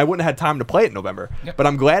 and I wouldn't have had time to play it in November. Yep. But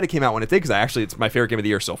I'm glad it came out when it did, because it's my favorite game of the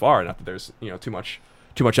year so far. Not that there's too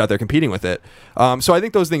much out there competing with it. So I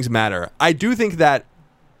think those things matter. I do think that,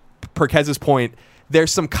 per Keza's point,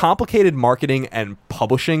 there's some complicated marketing and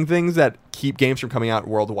publishing things that keep games from coming out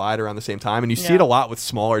worldwide around the same time. And you see it a lot with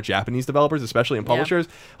smaller Japanese developers, especially in publishers.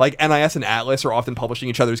 Like NIS and Atlas are often publishing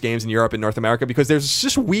each other's games in Europe and North America because there's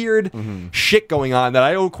just weird shit going on that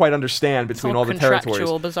I don't quite understand between all the territories.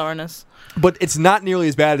 Contractual bizarreness. But it's not nearly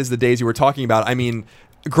as bad as the days you were talking about. I mean,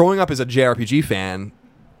 growing up as a JRPG fan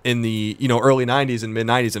in the early 90s and mid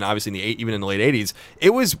 90s, and obviously even in the late 80s, it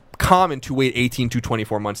was common to wait 18 to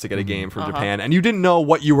 24 months to get a game from Japan, and you didn't know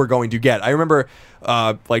what you were going to get. I remember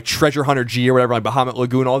like Treasure Hunter G or whatever, like Bahamut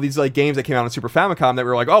Lagoon, all these like games that came out on Super Famicom that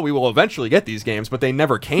were like, oh, we will eventually get these games, but they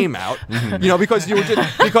never came out. Because you were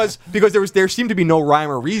just because there seemed to be no rhyme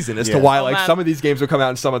or reason as to why some of these games would come out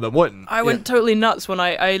and some of them wouldn't. I went totally nuts when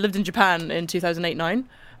I lived in Japan in 2008-9,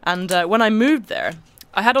 and when I moved there,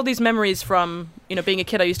 I had all these memories from, being a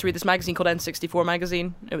kid. I used to read this magazine called N64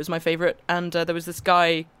 magazine. It was my favorite. And there was this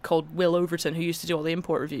guy called Will Overton who used to do all the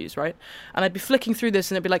import reviews, right? And I'd be flicking through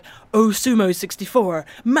this and it'd be like, Oh Sumo 64,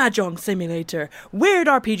 Mahjong Simulator, weird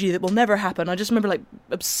RPG that will never happen. I just remember like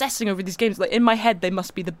obsessing over these games. Like in my head, they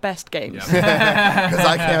must be the best games. Because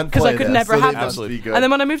I can't play I could never have them. Absolutely good. And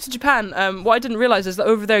then when I moved to Japan, what I didn't realize is that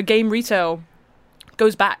over there, game retail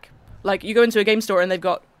goes back. Like you go into a game store and they've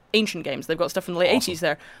got ancient games. They've got stuff from the late 80s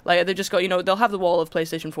there. Like they've just got, they'll have the wall of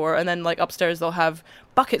PlayStation 4, and then like upstairs they'll have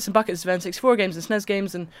buckets and buckets of N64 games and SNES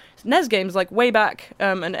games and NES games like way back,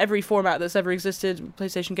 and every format that's ever existed,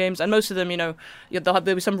 PlayStation games, and most of them, there'll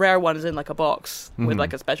be some rare ones in like a box with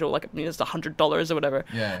like a special, like it's $100 or whatever,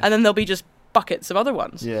 and then there'll be just buckets of other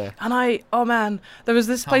ones. Yeah. And there was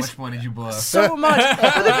this place. How much money did you blow? So much.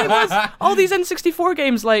 But the thing was, all these N64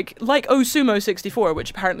 games, like Oh Sumo 64,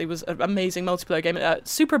 which apparently was an amazing multiplayer game,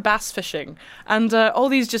 Super Bass Fishing, and all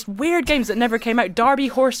these just weird games that never came out. Derby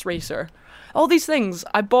Horse Racer. All these things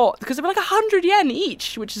I bought because they were like 100 yen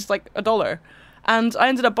each, which is like $1. And I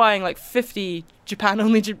ended up buying like 50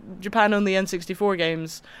 Japan-only N64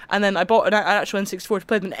 games, and then I bought an actual N64 to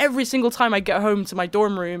play them. And every single time I'd get home to my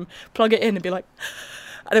dorm room, plug it in, and be like,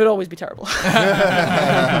 and it would always be terrible.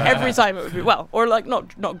 Every time it would be or like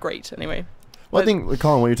not great anyway. Well, I think,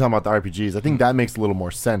 Colin, when you're talking about the RPGs, I think that makes a little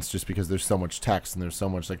more sense just because there's so much text and there's so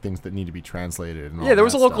much like things that need to be translated. And there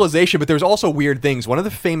was a localization, but there was also weird things. One of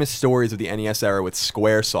the famous stories of the NES era with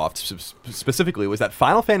Squaresoft specifically was that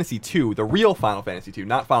Final Fantasy II, the real Final Fantasy II,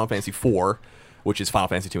 not Final Fantasy IV, which is Final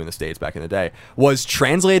Fantasy II in the States back in the day, was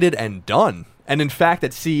translated and done. And in fact,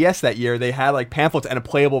 at CES that year, they had like pamphlets and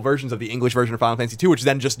playable versions of the English version of Final Fantasy II, which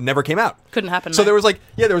then just never came out. Couldn't happen. So there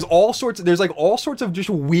was all sorts of just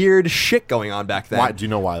weird shit going on back then. Why? Do you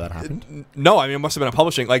know why that happened? No, I mean, it must have been a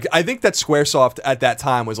publishing. Like, I think that Squaresoft at that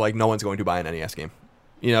time was like, no one's going to buy an NES game.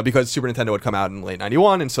 Because Super Nintendo had come out in late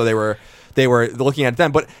 91, and so they were looking at it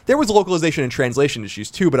then. But there was localization and translation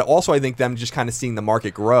issues too, but also I think them just kind of seeing the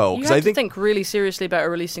market grow. You had to think really seriously about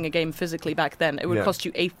releasing a game physically back then. It would cost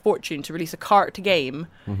you a fortune to release a cart game,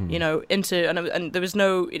 into and there was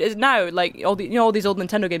no. It is now like all these old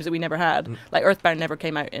Nintendo games that we never had. Like Earthbound never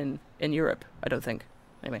came out in Europe, I don't think.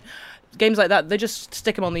 Anyway, games like that, they just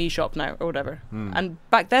stick them on the eShop now or whatever. And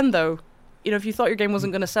back then though, if you thought your game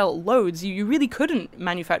wasn't going to sell loads, you really couldn't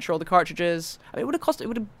manufacture all the cartridges. I mean, it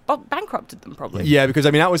would have bankrupted them probably. Yeah, because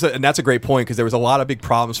I mean and that's a great point, because there was a lot of big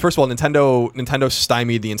problems. First of all, Nintendo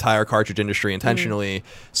stymied the entire cartridge industry intentionally.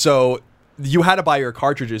 So you had to buy your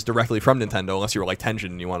cartridges directly from Nintendo unless you were like Tenjin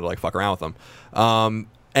and you wanted to like fuck around with them.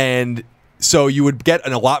 And so you would get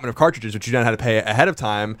an allotment of cartridges, which you then had to pay ahead of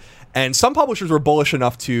time. And some publishers were bullish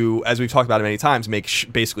enough to, as we've talked about it many times, make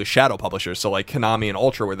basically shadow publishers. So like Konami and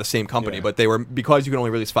Ultra were the same company, but they were, because you could only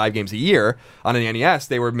release 5 games a year on an NES,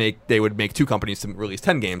 they would make 2 companies to release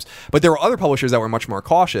 10 games. But there were other publishers that were much more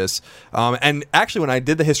cautious. And actually, when I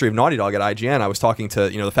did the history of Naughty Dog at IGN, I was talking to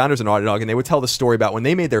the founders of Naughty Dog, and they would tell the story about when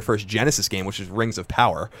they made their first Genesis game, which is Rings of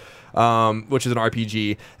Power. Which is an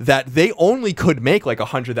RPG, that they only could make like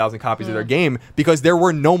 100,000 copies of their game because there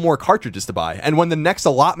were no more cartridges to buy. And when the next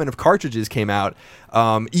allotment of cartridges came out,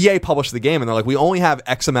 EA published the game and they're like, we only have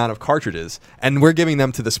X amount of cartridges and we're giving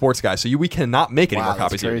them to the sports guys, so we cannot make any more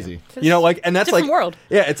copies. That's crazy. And that's different like world.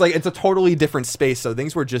 Yeah, it's like it's a totally different space. So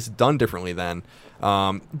things were just done differently then.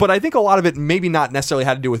 But I think a lot of it maybe not necessarily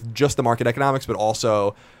had to do with just the market economics, but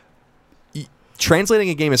also translating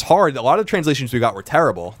a game is hard. A lot of the translations we got were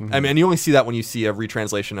terrible. I mean, and you only see that when you see a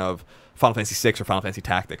retranslation of Final Fantasy VI or Final Fantasy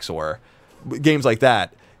Tactics or games like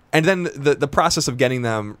that. And then the process of getting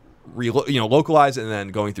them localize it and then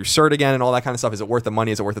going through cert again and all that kind of stuff? Is it worth the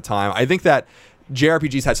money? Is it worth the time? I think that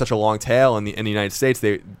JRPGs had such a long tail in the United States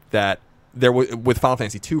that there with Final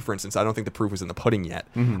Fantasy II, for instance, I don't think the proof was in the pudding yet.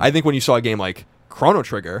 I think when you saw a game like Chrono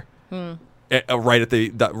Trigger. Right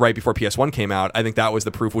before PS1 came out, I think that was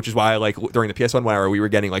the proof, which is why during the PS1 era we were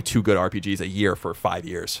getting 2 good RPGs a year for 5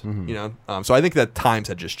 years. So I think that times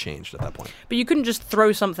had just changed at that point. But you couldn't just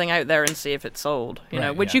throw something out there and see if it sold,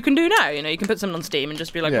 which you can do now. You can put something on Steam and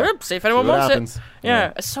just be like, see if anyone wants it.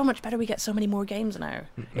 It's so much better. We get so many more games now.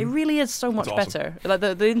 It really is so much better. Like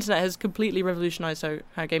the internet has completely revolutionized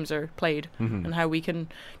how games are played and how we can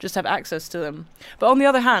just have access to them. But on the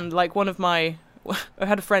other hand, I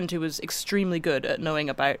had a friend who was extremely good at knowing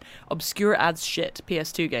about obscure as shit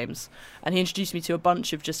PS2 games, and he introduced me to a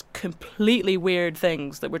bunch of just completely weird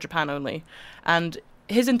things that were Japan only, and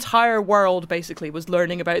his entire world basically was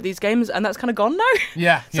learning about these games, and that's kind of gone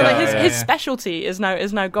now. His specialty is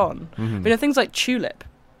now gone. But things like Tulip,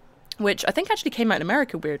 which I think actually came out in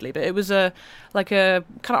America weirdly, but it was a kind of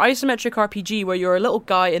isometric RPG where you're a little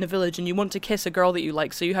guy in a village and you want to kiss a girl that you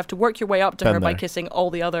like, so you have to work your way up to her by kissing all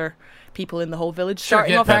the other people in the whole village,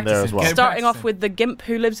 starting off with the gimp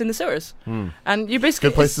who lives in the sewers. And you basically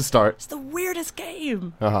good place to start. It's the weirdest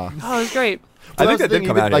game. Oh, it was great. I think that did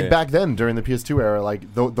come out back then during the PS2 era.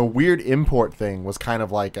 The weird import thing was kind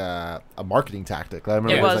of like a marketing tactic. I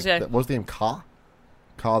remember what was the name? Ka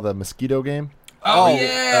the mosquito game. Oh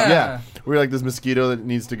yeah. We're this mosquito that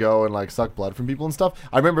needs to go and suck blood from people and stuff.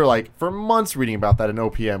 I remember for months reading about that in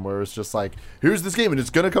OPM, where it was just here's this game and it's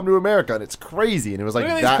gonna come to America and it's crazy, and it was look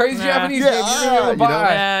at these crazy Japanese games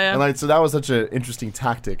and so that was such an interesting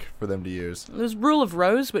tactic for them to use. There's Rule of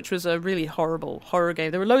Rose, which was a really horrible horror game.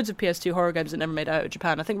 There were loads of PS2 horror games that never made it out of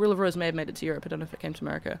Japan. I think Rule of Rose may have made it to Europe. I don't know if it came to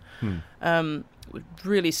America.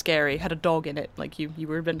 Really scary. Had a dog in it. You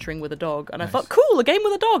were adventuring with a dog, and I thought, cool, a game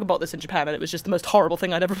with a dog. I bought this in Japan, and it was just the most horrible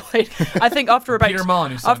thing I'd ever played. I think after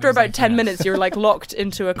about 10 minutes, you're locked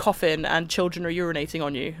into a coffin, and children are urinating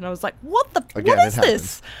on you, and I was like, what is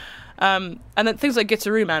this? And then things like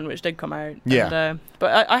Gitaru Man, which did come out. Yeah.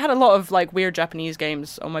 But I had a lot of weird Japanese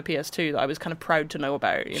games on my PS2 that I was kind of proud to know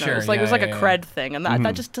about. It was a cred thing, and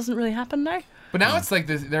that just doesn't really happen now. But now it's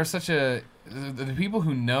there's such a the people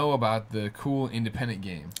who know about the cool independent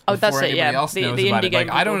game. Oh, that's it. Yeah, else knows the about indie it. game.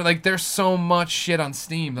 I don't there's so much shit on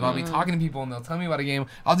Steam that I'll be talking to people and they'll tell me about a game.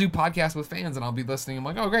 I'll do podcasts with fans and I'll be listening. I'm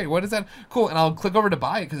like, oh great, what is that? Cool, and I'll click over to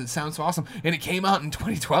buy it because it sounds so awesome. And it came out in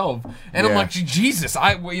 2012, and I'm like, Jesus,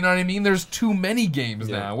 you know what I mean? There's too many games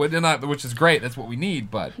now, which is great. That's what we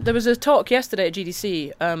need. But there was a talk yesterday at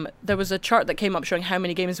GDC. There was a chart that came up showing how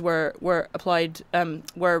many games were applied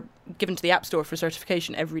were given to the App Store for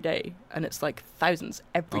certification every day, and it's thousands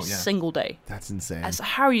every single day. That's insane. So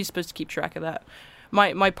how are you supposed to keep track of that?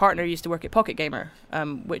 My partner used to work at Pocket Gamer,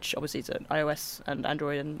 which obviously is an iOS and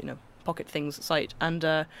Android and Pocket Things site,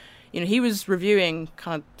 and he was reviewing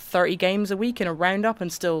kind of 30 games a week in a roundup,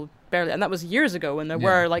 and still barely, and that was years ago when there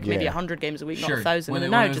were maybe 100 games a week, not 1,000. When and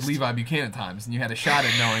it now was just Levi Buchanan times, and you had a shot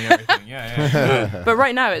at knowing everything. But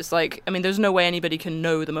right now it's there's no way anybody can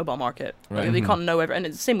know the mobile market. Right. They can't know and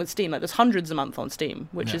it's the same with Steam. There's hundreds a month on Steam,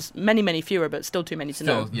 which is many fewer, but still too many to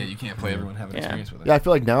know. Yeah, you can't play everyone have an experience with it. Yeah, I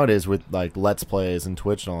feel nowadays with Let's Plays and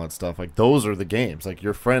Twitch and all that stuff, those are the games.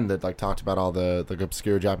 Your friend that talked about all the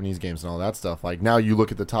obscure Japanese games and all that stuff. Now you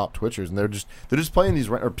look at the top Twitchers and they're just playing these.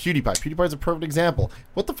 Or PewDiePie. PewDiePie's a perfect example.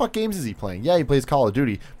 What the fuck games is he playing? Yeah, he plays Call of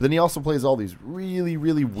Duty, but then he also plays all these really,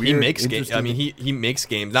 really weird. He makes games. I mean, he makes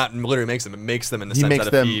games. Not literally makes them, but makes them in the sense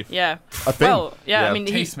that a thing. Well, I mean,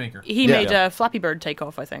 tastemaker. He made Flappy Bird take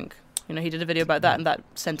off, I think. He did a video about that, and that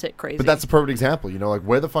sent it crazy. But that's a perfect example.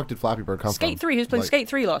 Where the fuck did Flappy Bird come from? Skate 3. He was playing Skate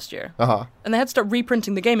 3 last year. And they had to start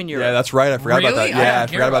reprinting the game in Europe. Yeah, that's right. I forgot about that. Yeah, I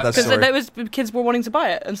forgot about that story. Because kids were wanting to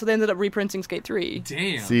buy it, and so they ended up reprinting Skate 3.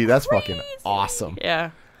 Damn. See, that's fucking awesome.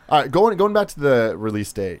 Yeah. All right, going back to the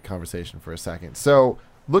release date conversation for a second. So,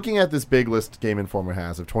 looking at this big list Game Informer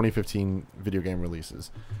has of 2015 video game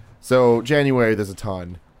releases. So, January, there's a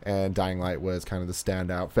ton, and Dying Light was kind of the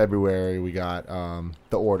standout. February, we got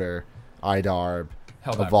The Order, IDARB,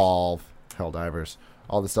 Evolve, Helldivers,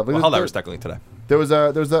 all this stuff. Well, Helldivers technically today. There was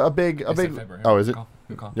a big. February. Oh, is it?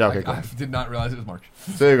 Good call. Yeah, okay. I did not realize it was March.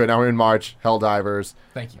 So there you go. Now we're in March. Helldivers.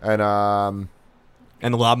 Thank you. And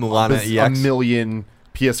La Mulana EX. A million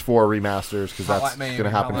PS4 remasters because that's going to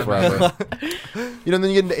happen forever. And then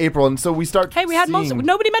you get into April, and so we start. Hey, we had Monster.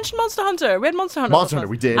 Nobody mentioned Monster Hunter. We had Monster Hunter. Monster Hunter,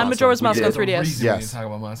 we did. And Majora's Mask on 3DS. Yes. Talk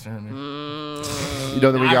about Monster Hunter.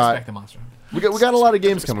 Then we got. Respect the Monster Hunter. We got a lot of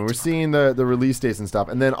games coming. We're seeing the release dates and stuff,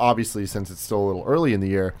 and then obviously since it's still a little early in the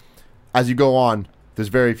year, as you go on, There's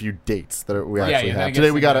very few dates that we actually have.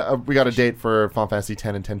 Today we got a date for Final Fantasy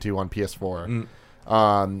 10 and 10-2 on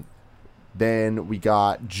PS4. Then we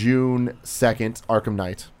got June 2nd, Arkham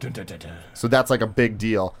Knight. Dun, dun, dun, dun. So that's like a big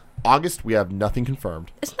deal. August, we have nothing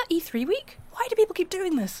confirmed. Isn't that E3 week? Why do people keep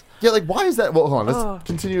doing this? Yeah, like why is that? Well, hold on. Let's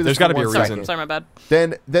continue this. There's got to be a reason. Sorry, my bad.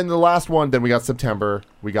 Then the last one. Then we got September.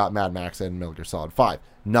 We got Mad Max and Metal Gear Solid 5.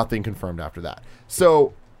 Nothing confirmed after that.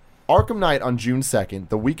 So Arkham Knight on June 2nd,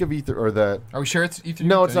 the week of E3 or the. Are we sure it's E3?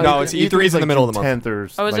 No, it's not. No, it's E3 is in the middle of the month. 10th or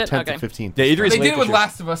is like it? 10th Okay. to 15th. Yeah, E3 is They late did it with this year.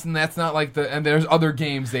 Last of Us, and that's not like the. And there's other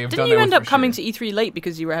games they've done. Didn't you that end with up for coming sure. to E3 late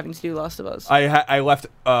because you were having to do Last of Us? I left.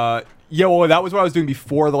 Yeah, well, that was what I was doing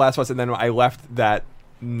before The Last of Us, and then I left that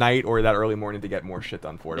night or that early morning to get more shit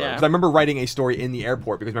done for it. Yeah. Because I remember writing a story in the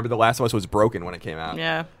airport because remember The Last of Us was broken when it came out.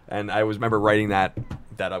 Yeah. And I remember writing that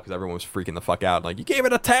up because everyone was freaking the fuck out. Like, you gave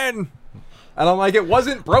it a 10! And I'm like, it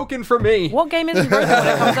wasn't broken for me. What game isn't broken when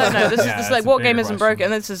it comes out? No, this Yeah, is that's like a what bigger game isn't question.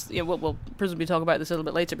 broken, and this is we'll presumably talk about this a little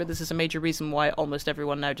bit later. But this is a major reason why almost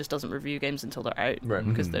everyone now just doesn't review games until they're out, Right.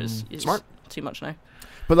 Because there's Smart. too much now.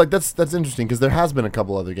 But like that's interesting because there has been a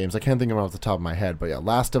couple other games. I can't think of them off the top of my head, but yeah,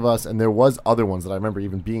 Last of Us, and there was other ones that I remember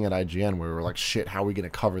even being at IGN where we were like, "Shit, how are we going to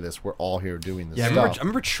cover this? We're all here doing this Yeah, I stuff."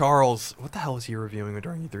 remember Charles. What the hell was he reviewing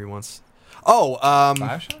during E3 once? Oh,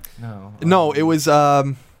 Bioshock? No. no, it was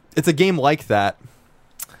it's a game like that.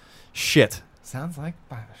 Shit. Sounds like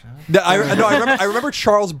Bioshock. No, I remember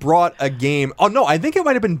Charles brought a game. Oh no, I think it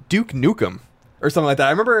might have been Duke Nukem or something like that.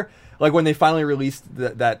 I remember like when they finally released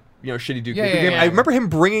that shitty Duke Nukem game. yeah. I remember him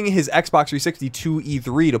bringing his Xbox 360 to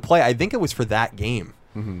E3 to play. I think it was for that game.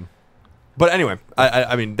 Mm-hmm. But anyway,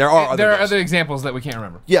 I mean there are There are games. other examples that we can't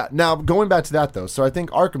remember. Yeah, now going back to that though, so I think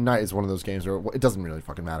Arkham Knight is one of those games where it doesn't really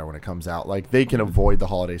fucking matter when it comes out. Like they can avoid the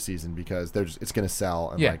holiday season because it's going to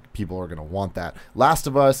sell and Yeah. like people are going to want that. Last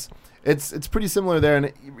of Us, it's pretty similar there,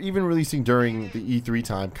 and even releasing during the E3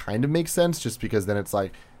 time kind of makes sense just because then it's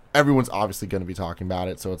like everyone's obviously going to be talking about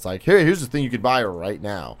it, so it's like here's the thing you could buy right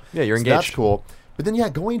now. Yeah, you're So engaged. that's cool. But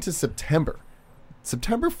then going to September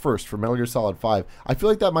 1st for Metal Gear Solid 5, I feel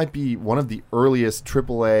like that might be one of the earliest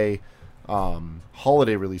AAA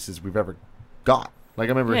holiday releases we've ever got. Like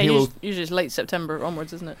I remember Yeah, Halo. usually it's late September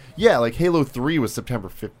onwards, isn't it? Yeah, like Halo 3 was September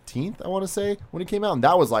 15th, I want to say, when it came out, and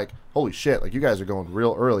that was like, holy shit, like you guys are going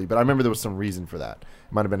real early. But I remember there was some reason for that.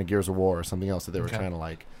 It might have been a Gears of War or something else that they were trying to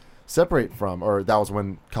like separate from, or that was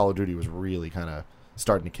when Call of Duty was really kind of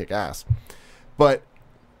starting to kick ass. But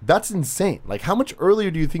that's insane. Like, how much earlier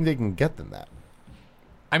do you think they can get than that?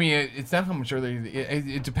 I mean, it's not how much earlier.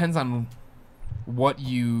 It depends on what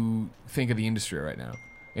you think of the industry right now.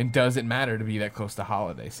 And does it matter to be that close to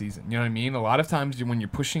holiday season? You know what I mean? A lot of times when you're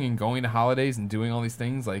pushing and going to holidays and doing all these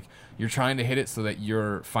things, like you're trying to hit it so that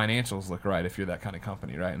your financials look right if you're that kind of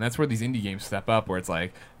company, right? And that's where these indie games step up, where it's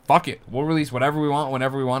like, fuck it, we'll release whatever we want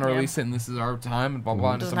whenever we want to release it, and this is our time, and blah, blah,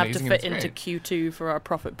 blah. It And it's doesn't have to amazing fit and it's into great. Q2 for our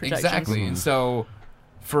profit projections. Exactly. And so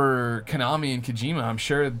for Konami and Kojima, I'm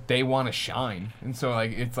sure they want to shine. And so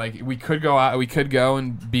like it's like we could go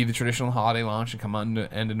and be the traditional holiday launch and come on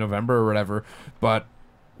to end of November or whatever, but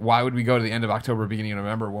why would we go to the end of October, beginning of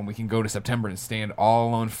November when we can go to September and stand all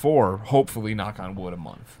alone for, hopefully, knock on wood, a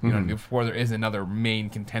month? You know, before there is another main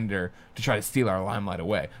contender to try to steal our limelight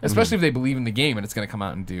away. Especially if they believe in the game and it's going to come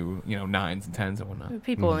out and do, 9s and 10s and whatnot.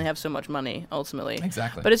 People only have so much money, ultimately.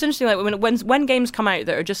 Exactly. But it's interesting, like when games come out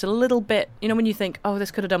that are just a little bit, when you think, oh, this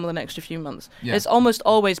could have done with an extra few months. Yeah. It's almost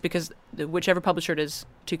always because whichever publisher it is,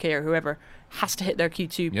 2K or whoever, has to hit their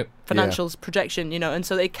Q2 financials projection, and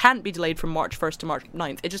so it can't be delayed from March 1st to March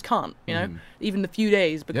 9th. It just can't, Even the few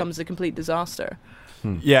days becomes a complete disaster.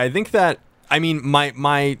 Yeah, I think that, I mean,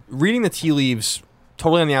 my reading the tea leaves,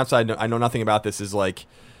 totally on the outside, I know nothing about this, is like,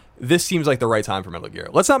 this seems like the right time for Metal Gear.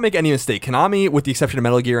 Let's not make any mistake. Konami, with the exception of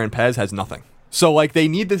Metal Gear and PES, has nothing. So, like, they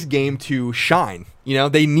need this game to shine.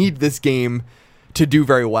 They need this game to do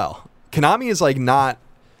very well. Konami is, like, not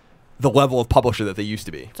the level of publisher that they used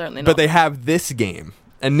to be. Certainly not. But they have this game,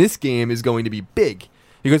 and this game is going to be big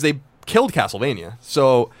because they killed Castlevania.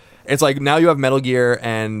 So it's like now you have Metal Gear,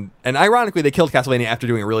 and ironically, they killed Castlevania after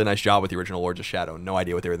doing a really nice job with the original Lords of Shadow. No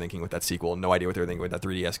idea what they were thinking with that sequel. No idea what they were thinking with that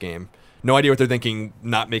 3DS game. No idea what they're thinking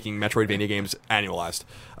not making Metroidvania games annualized.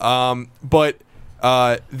 But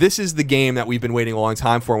this is the game that we've been waiting a long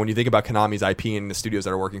time for. When you think about Konami's IP and the studios that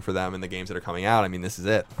are working for them and the games that are coming out, I mean, this is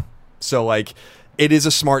it. So, like, it is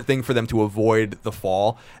a smart thing for them to avoid the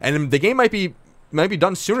fall. And the game might be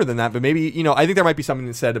done sooner than that, but maybe, I think there might be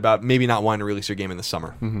something said about maybe not wanting to release your game in the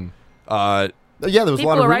summer. Yeah, there was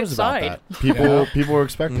People a lot of are rumors outside. about that. People were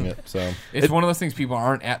expecting it. So It's one of those things, people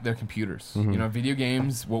aren't at their computers. You know, video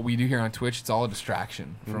games, what we do here on Twitch, it's all a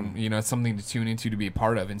distraction from, you know, it's something to tune into, to be a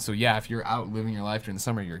part of. And so, yeah, if you're out living your life during the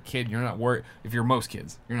summer, you're a kid, you're not worried. If you're most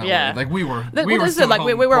kids, you're not worried. Like we were. We were still like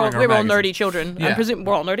home we were all pouring our nerdy magazines. children. Yeah. I presume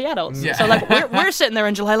we're all nerdy adults. Yeah. So like we're sitting there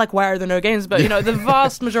in July like, why are there no games? But you know, the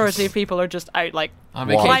vast majority of people are just out like On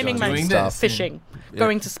climbing vacation, mountains, doing this. fishing,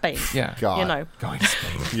 going to Spain. Yeah. God. You know. Going to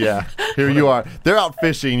Spain. yeah, here you are. They're out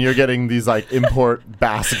fishing. You're getting these like import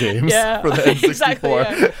bass games Yeah. for the N64. Exactly,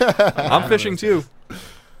 yeah. I'm fishing too.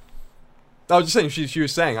 I was just saying, she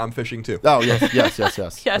was saying I'm fishing too. Oh yes. Yes.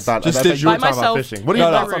 I thought Just you were by talking about myself fishing. What are your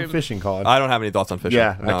in my thoughts on room. fishing, Colin? I don't have any thoughts on fishing.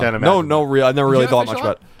 Yeah, I no. can't No, imagine. no, real. I never really you thought ever much fish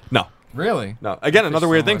a about. No, Really? no. Again, another fish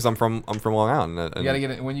weird so thing much. because I'm from Long Island. And You gotta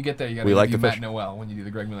get it when you get there. You gotta We like do to Matt fish. Noel when you do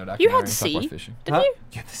the Greg Miller documentary. You had and talk about sea, fishing. didn't Huh? you?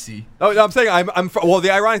 Get the sea. Oh, no, I'm saying well,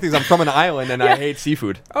 the ironic thing is I'm from an island and I hate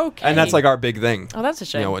seafood. Okay. And that's like our big thing. Oh, that's a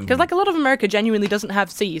shame. You know, and- Because like a lot of America genuinely doesn't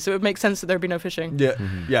have sea, so it makes sense that there'd be no fishing. Yeah,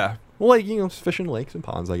 yeah. Well, like fish in lakes and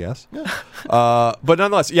ponds, I guess. But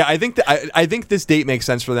nonetheless, yeah, I think I think this date makes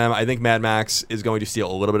sense for them. I think Mad Max is going to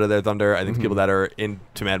steal a little bit of their thunder. I think the people that are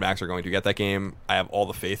into Mad Max are going to get that game. I have all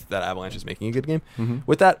the faith that Avalanche is making a good game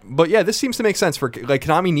with that. But yeah, this seems to make sense for like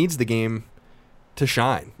Konami needs the game to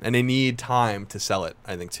shine, and they need time to sell it,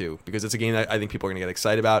 I think, too, because it's a game that I think people are going to get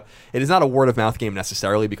excited about. It is not a word-of-mouth game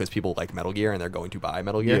necessarily because people like Metal Gear and they're going to buy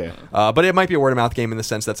Metal Gear. Yeah. But it might be a word-of-mouth game in the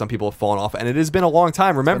sense that some people have fallen off, and it has been a long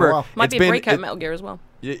time. Remember, while. Might it's be a been- breakout it- Metal Gear as well.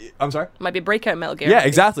 I'm sorry? Might be a breakout Metal Gear. Yeah,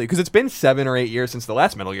 exactly, because it's been 7 or 8 years since the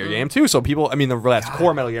last Metal Gear game, too, so people, I mean, the last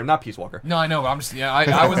core Metal Gear, not Peace Walker. No, I know. But I'm just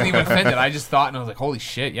I wasn't even offended. I just thought and I was like, holy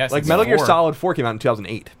shit, yes. Like, it's Metal Gear 4. Solid 4 came out in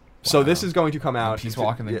 2008. So this is going to come out... Peace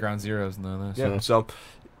Walk and then Ground Zeroes and all this. Yeah, so...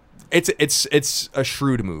 It's a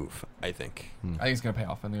shrewd move, I think. I think it's gonna pay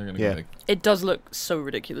off. I think they're gonna Yeah. get big. It does look so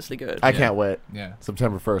ridiculously good. I can't wait. Yeah.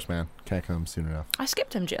 September 1st, man. Can't come soon enough. I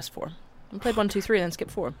skipped MGS4. I played 1, 2, 3, and then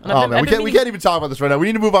skipped 4. And Oh man, we can't even talk about this right now. We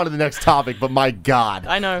need to move on to the next topic. But my God,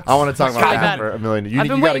 I know. I want to talk It's about really that bad. for a million. You I've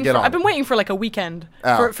been gotta waiting get for. on. I've been waiting for like a weekend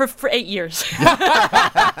Oh. for 8 years.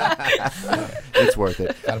 It's worth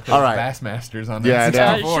it. Gotta put All the right. Bassmasters on Yeah, I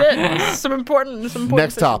there. know. Shit. Some important. Next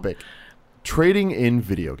fishing. topic: trading in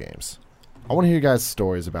video games. I want to hear you guys'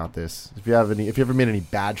 stories about this. If you ever made any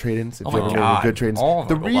bad trade-ins, if Oh you my ever made God. any good trade-ins. All of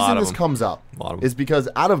The them. A lot reason of this them. comes up A lot of them. is because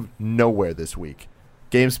out of nowhere this week,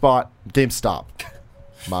 GameStop,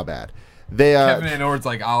 my bad. They Kevin and Ord's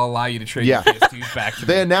like, I'll allow you to trade Yeah. your PS2s back to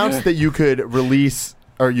they me. announced that you could release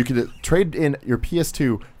or you could trade in your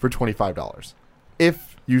PS2 for $25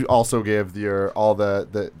 if you also give all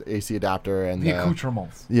the AC adapter and The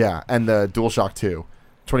accoutrements. and the DualShock 2,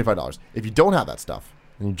 $25. If you don't have that stuff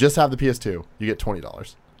and you just have the PS2, you get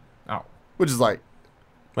 $20, Oh. which is like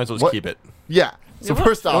Might as well just What? keep it. yeah. So What-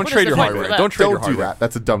 first off, Don't is trade the your point hardware. for that? Don't trade your don't do hardware. that.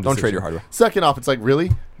 That's a dumb Don't decision. trade your hardware. Second off, it's like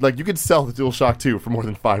really like you could sell the DualShock 2 for more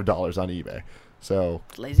than $5 on eBay. So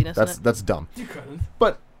It's laziness. that's Isn't it? that's dumb. You couldn't.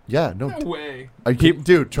 But yeah, no, No way. are you kidding?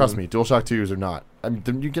 Dude, trust me, DualShock 2s are not. I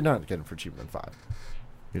mean, you cannot get them for cheaper than $5. You're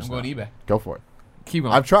I'm just going not. eBay. Go for it. Keep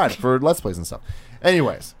on. I've tried it for Let's Plays and stuff.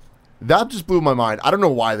 Anyways, that just blew my mind. I don't know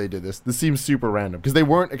why they did this. This seems super random because they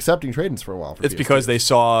weren't accepting trade-ins for a while. For It's PS2s. because they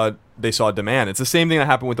saw demand. It's the same thing that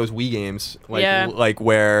happened with those Wii games, like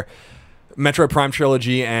where Metroid Prime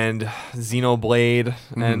Trilogy and Xenoblade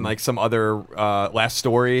and like some other Last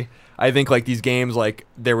Story. I think like these games, like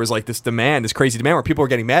there was like this crazy demand where people were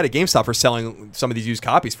getting mad at GameStop for selling some of these used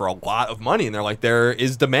copies for a lot of money, and they're like, there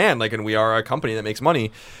is demand, like, and we are a company that makes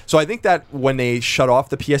money. So I think that when they shut off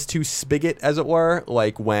the PS2 spigot, as it were,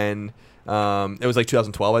 like when it was like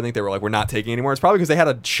 2012, I think they were like, we're not taking anymore. It's probably because they had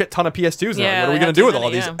a shit ton of PS2s. And Yeah, what are we they going had to do too with all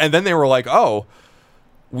many, these? yeah. And then they were like, oh,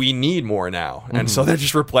 we need more now, and so they're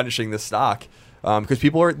just replenishing the stock because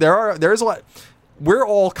people are there is a lot. We're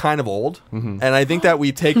all kind of old, and I think that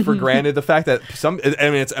we take for granted the fact that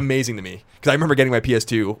it's amazing to me because I remember getting my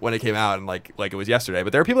PS2 when it came out and like it was yesterday.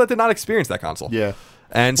 But there are people that did not experience that console, Yeah.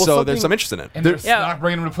 and Well, so there's something- some interest in it. And they're Yeah. not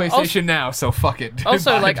bringing them to PlayStation now, so fuck it.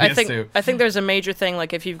 Also, Buy like a I PS2. think there's a major thing.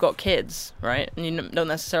 Like if you've got kids, right, and you don't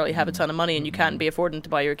necessarily have a ton of money, and you can't be affording to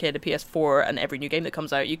buy your kid a PS4 and every new game that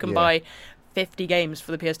comes out, you can Yeah. buy 50 games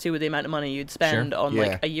for the PS2 with the amount of money you'd spend on Yeah.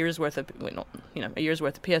 like a year's worth of a year's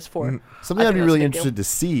worth of PS4. Something I I'd be think really that's a big deal. interested to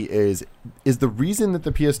see is the reason that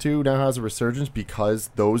the PS2 now has a resurgence because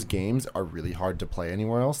those games are really hard to play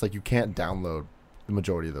anywhere else. Like you can't download the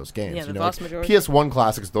majority of those games. Yeah, the you know, vast like majority. PS1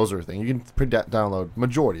 classics, those are a thing. You can download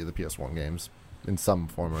majority of the PS1 games in some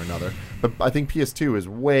form or another. But I think PS2 is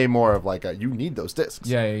way more of like you need those discs.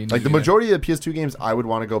 Yeah, you need like the to do majority of the PS2 games I would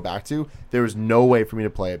want to go back to, there is no way for me to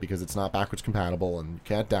play it because it's not backwards compatible and you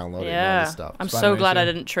can't download it and all Yeah, this stuff. I'm so Spider-Man glad I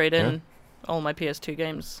 2. didn't trade in all my PS2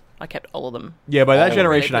 games. I kept all of them. Yeah, by that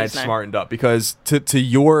generation, really I had now. smartened up because to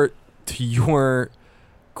your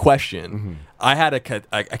question, I had a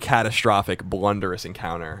catastrophic blunderous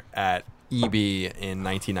encounter at EB in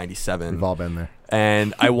 1997. We've all been there.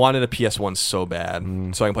 And I wanted a PS1 so bad,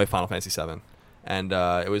 so I can play Final Fantasy VII. And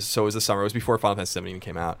it was the summer. It was before Final Fantasy VII even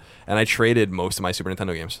came out, and I traded most of my Super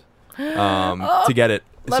Nintendo games to get it.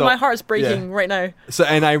 So, my heart's breaking right now. So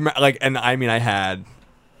I had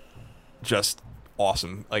just an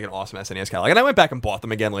awesome SNES catalog, and I went back and bought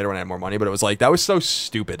them again later when I had more money. But it was like that was so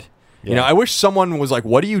stupid. You know, I wish someone was like,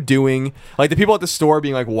 "What are you doing?" Like the people at the store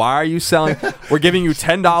being like, "Why are you selling? We're giving you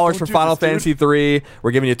 $10 for Final Fantasy 3.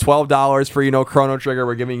 We're giving you $12 for Chrono Trigger.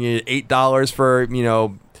 We're giving you $8 for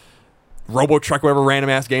Robo Truck, whatever random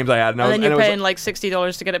ass games I had." And then you're paying like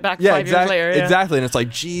 $60 to get it back 5 years later. Yeah. Exactly. And it's like,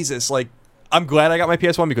 Jesus, like I'm glad I got my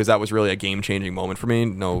PS1 because that was really a game changing moment for me.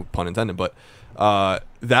 No pun intended, but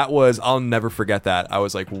I'll never forget that. I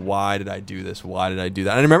was like, why did I do this? Why did I do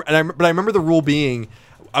that? And I remember the rule being,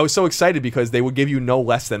 I was so excited because they would give you no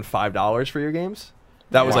less than $5 for your games.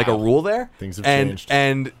 That was like a rule there. Things have changed.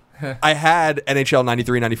 And I had NHL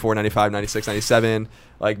 93, 94, 95, 96, 97,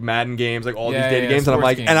 like Madden games, like all these data games. And I'm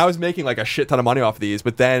like, and I was making like a shit ton of money off of these,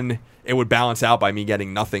 but then it would balance out by me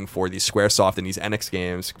getting nothing for these Squaresoft and these NX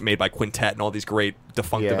games made by Quintet and all these great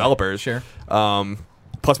defunct developers. Sure.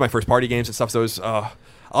 Plus my first party games and stuff. So it was,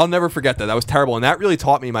 I'll never forget that. That was terrible. And that really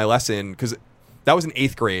taught me my lesson because that was in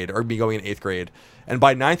 8th grade, or me going in 8th grade. And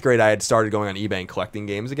by 9th grade, I had started going on eBay and collecting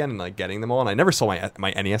games again and like getting them all. And I never sold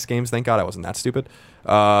my NES games. Thank God I wasn't that stupid.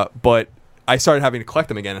 But I started having to collect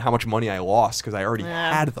them again, and how much money I lost because I already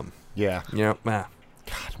had them. Yeah.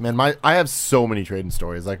 God, man, I have so many trading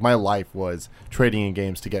stories. Like my life was trading in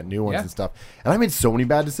games to get new ones and stuff, and I made so many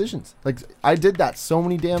bad decisions. Like I did that so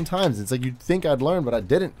many damn times. It's like you'd think I'd learn, but I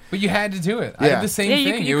didn't. But you had to do it. I did the same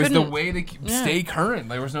thing. It was the way to stay current.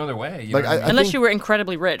 There was no other way. Unless you were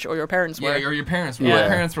incredibly rich, or your parents were. Yeah, or your parents were. My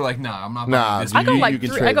parents were like, "Nah, I'm not." This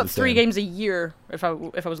I got 3 games a year if I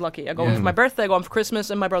was lucky. I go one for my birthday, I go one for Christmas,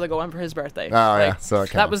 and my brother go one for his birthday. So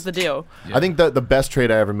that was the deal. I think the best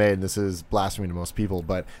trade I ever made, and this is blasphemy to most people,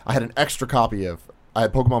 but I had an extra copy of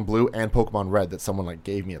Pokemon Blue and Pokemon Red that someone like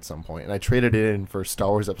gave me at some point, and I traded it in for Star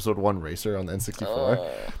Wars Episode 1 Racer on the N64.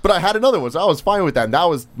 But I had another one, so I was fine with that, and that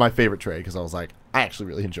was my favorite trade because I was like, I actually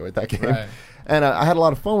really enjoyed that game. Right. And I had a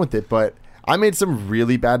lot of fun with it, but I made some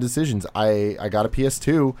really bad decisions. I got a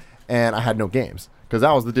PS2, and I had no games. Because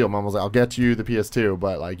that was the deal. Mom was like, I'll get you the PS2,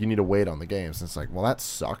 but like you need to wait on the games. And it's like, well, that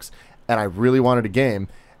sucks. And I really wanted a game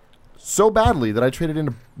so badly that I traded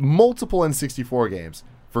in multiple N64 games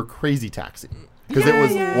for Crazy Taxi. Because it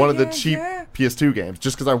was one of the cheap PS2 games,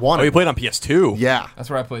 just because I wanted it. Oh, you played on PS2? Yeah. That's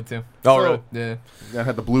where I played too. Oh, really? Yeah. I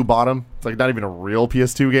had the blue bottom. It's like not even a real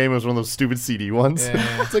PS2 game. It was one of those stupid CD ones.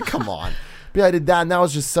 Yeah. It's like, come on. But yeah, I did that, and that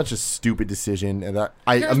was just such a stupid decision, and that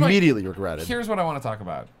I immediately regretted. Here's what I want to talk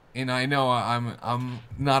about. And I know I'm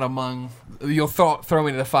not among... You'll throw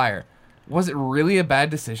me to the fire. Was it really a bad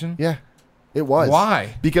decision? Yeah, it was.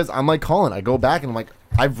 Why? Because I'm like Colin. I go back and I'm like,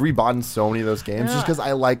 I've rebought so many of those games just because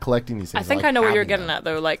I like collecting these things. I think I know what you're getting at,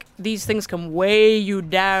 though. Like, these things can weigh you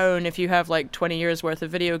down if you have, like, 20 years worth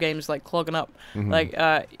of video games, like, clogging up. Mm-hmm.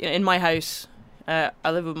 Like, in my house...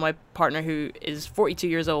 I live with my partner who is 42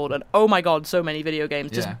 years old, and oh my god, so many video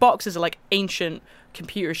games. Just boxes of like ancient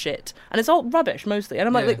computer shit, and it's all rubbish mostly. And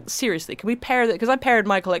I'm like, seriously, can we pair that? Because I pared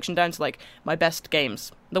my collection down to like my best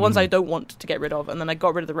games, the ones I don't want to get rid of, and then I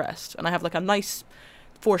got rid of the rest. And I have like a nice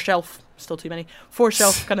 4-shelf, still too many,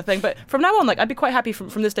 4-shelf kind of thing. But from now on, like, I'd be quite happy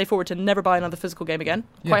from this day forward to never buy another physical game again.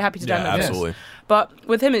 Quite happy to download this. Absolutely. But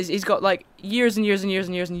with him, he's got like years and years and years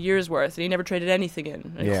and years and years worth, and he never traded anything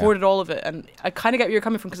in. And he hoarded all of it. And I kind of get where you're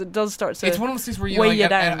coming from, because it does start to. It's one of those things where you weigh like, you at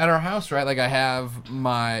down. our house, right? Like I have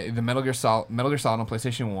the Metal Gear Solid on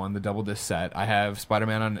PlayStation 1, the double disc set. I have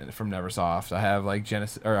Spider-Man from Neversoft. I have like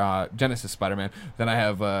Genesis Spider-Man. Then I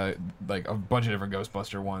have like a bunch of different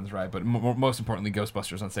Ghostbuster ones, right? But most importantly,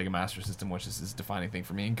 Ghostbusters on Sega Master System, which is a defining thing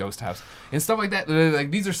for me, and Ghost House and stuff like that.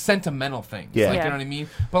 Like these are sentimental things. You know what I mean?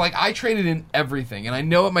 But like I traded in everything, and I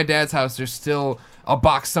know at my dad's house there's still a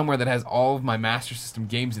box somewhere that has all of my Master System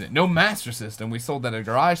games in it. No Master System. We sold that at a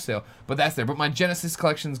garage sale, but that's there. But my Genesis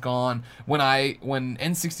collection's gone. When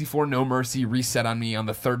N64 No Mercy reset on me on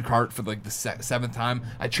the third cart for like the 7th time,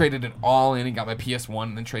 I traded it all in and got my PS1,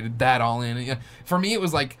 and then traded that all in. And, for me, it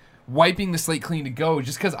was like wiping the slate clean to go,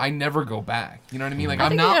 just because I never go back. You know what I mean? Like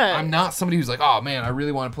I'm not somebody who's like, oh man, I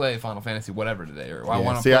really want to play Final Fantasy whatever today, or I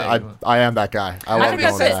want to play. I am that guy. I love that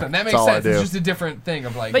makes sense. back. That makes sense. It's just a different thing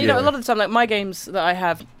of like. But you know, a lot of the time, like my games that I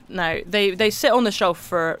have now. They sit on the shelf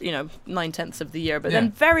for 9/10 of the year, but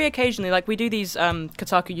then very occasionally, like we do these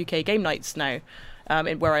Kotaku UK game nights now.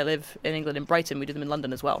 Where I live in England, in Brighton, we do them in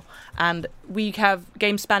London as well, and we have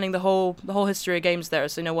games spanning the whole history of games there.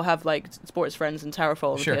 So we'll have like Sports Friends and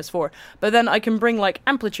Towerfall on the PS4, but then I can bring like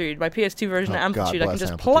Amplitude, my PS2 version of Amplitude. I can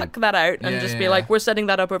just pluck that out and just be like, we're setting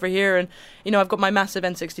that up over here, and I've got my massive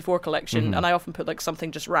N64 collection, and I often put like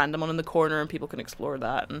something just random on in the corner, and people can explore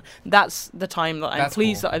that, and that's the time that I'm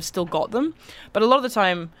pleased that I've still got them. But a lot of the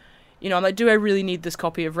time, I'm like, do I really need this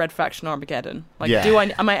copy of Red Faction Armageddon? Like,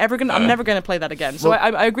 am I ever gonna? I'm never gonna play that again. So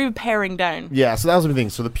I agree with paring down. Yeah, so that was the thing.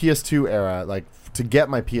 So the PS2 era, like to get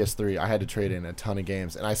my PS3, I had to trade in a ton of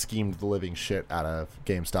games, and I schemed the living shit out of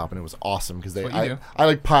GameStop, and it was awesome because I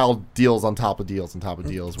like piled deals on top of deals on top of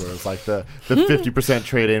deals, where it was like the 50%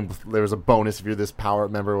 trade in. There was a bonus if you're this Power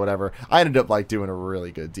member or whatever. I ended up like doing a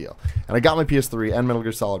really good deal, and I got my PS3 and Metal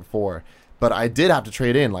Gear Solid 4. But I did have to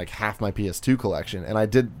trade in like half my PS2 collection, and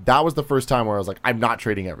that was the first time where I was like, I'm not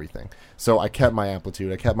trading everything. So I kept my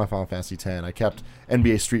Amplitude, I kept my Final Fantasy X, I kept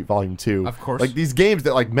NBA Street Volume 2. Of course. Like these games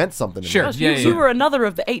that like meant something to me. Sure, you were another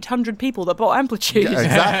of the 800 people that bought Amplitude. Yeah,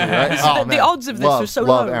 exactly, right? The odds of this are so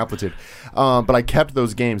low. Love Amplitude. But I kept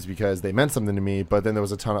those games because they meant something to me, but then there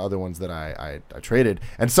was a ton of other ones that I traded.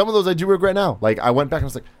 And some of those I do regret now. Like I went back and I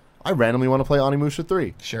was like, I randomly want to play Onimusha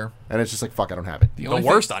 3. Sure. And it's just like, fuck, I don't have it. The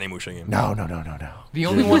worst Onimusha game. No. The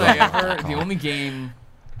only one the only game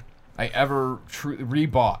I ever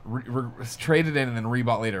rebought, traded in and then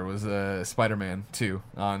rebought later was Spider-Man 2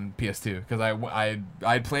 on PS2. Because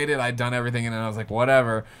I played it, I'd done everything, and then I was like,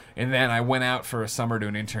 whatever. And then I went out for a summer to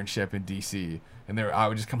an internship in D.C. And I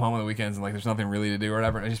would just come home on the weekends and like there's nothing really to do or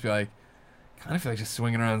whatever. And I'd just be like, kind of feel like just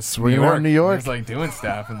swinging around New York. Just like doing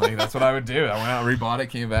stuff, and like that's what I would do. I went out, rebought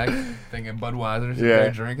it, came back, thinking Budweiser, sit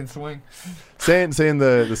there, drink and swing. Saying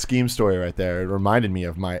the scheme story right there, it reminded me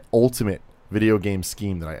of my ultimate video game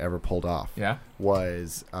scheme that I ever pulled off. Yeah,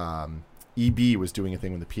 was EB was doing a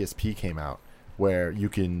thing when the PSP came out, where you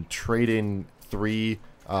can trade in 3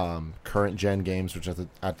 current gen games, which at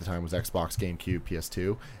the time was Xbox, GameCube,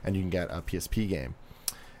 PS2, and you can get a PSP game.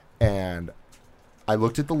 And I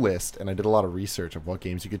looked at the list and I did a lot of research of what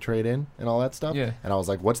games you could trade in and all that stuff. Yeah. And I was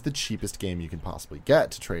like, what's the cheapest game you can possibly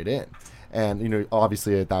get to trade in? And,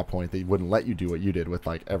 obviously at that point, they wouldn't let you do what you did with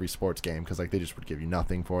like every sports game because like they just would give you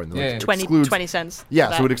nothing for it. And like, 20 cents.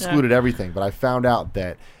 Yeah, so it excluded everything. But I found out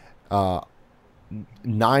that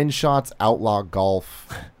 9 Shots Outlaw Golf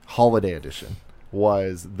Holiday Edition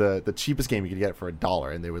was the cheapest game you could get for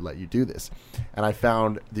 $1, and they would let you do this. And I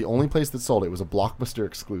found the only place that sold it was a Blockbuster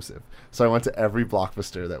exclusive. So I went to every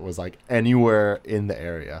Blockbuster that was like anywhere in the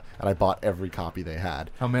area, and I bought every copy they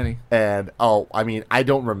had. How many? And I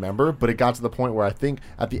don't remember, but it got to the point where I think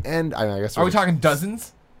at the end, I guess. Are we talking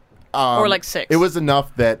dozens? Or like 6? It was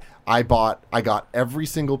enough that I got every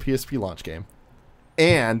single PSP launch game.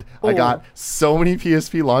 And I got so many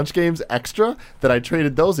PSP launch games extra that I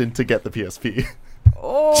traded those in to get the PSP.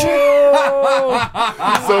 Oh!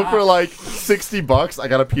 So for like $60, I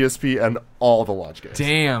got a PSP and all the launch games.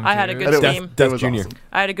 Damn, I had a good scheme. Death Junior. Awesome.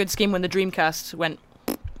 I had a good scheme when the Dreamcast went,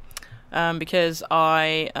 because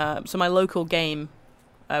so my local game,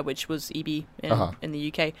 which was EB in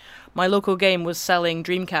the UK, my local game was selling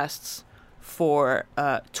Dreamcasts for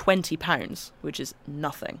 £20, which is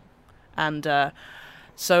nothing, and.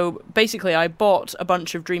 So basically, I bought a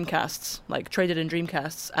bunch of Dreamcasts, like traded in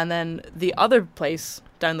Dreamcasts, and then the other place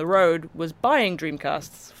down the road was buying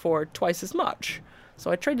Dreamcasts for twice as much.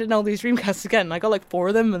 So I traded in all these Dreamcasts again. I got like 4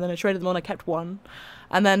 of them, and then I traded them on. I kept 1.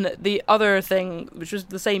 And then the other thing, which was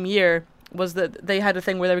the same year, was that they had a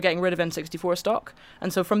thing where they were getting rid of N64 stock.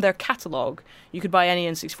 And so from their catalogue, you could buy any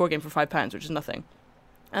N64 game for £5, which is nothing.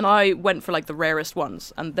 And I went for like the rarest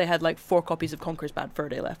ones, and they had like 4 copies of Conker's Bad Fur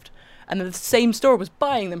Day left. And then the same store was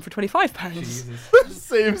buying them for £25.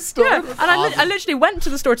 Same store? Yeah, and I literally went to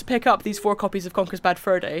the store to pick up these 4 copies of Conker's Bad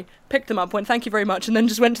Fur Day, picked them up, went, thank you very much, and then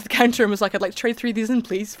just went to the counter and was like, I'd like to trade 3 of these in,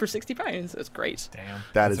 please, for £60. It was great. Damn.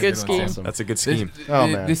 That is a good scheme. Awesome. That's a good scheme.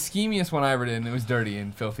 The schemiest one I ever did, and it was dirty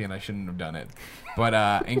and filthy, and I shouldn't have done it.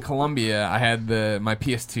 But in Colombia, I had my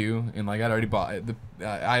PS2, and like I'd already bought it.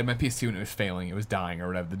 I had my PS2, and it was failing. It was dying or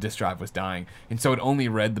whatever. The disk drive was dying. And so it only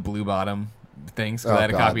read the blue bottom things because I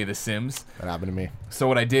had a copy of The Sims. That happened to me. So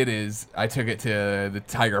what I did is I took it to the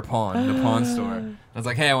Tiger Pawn, the pawn store. I was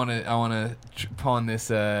like, hey, I want to pawn this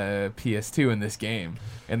PS2 in this game.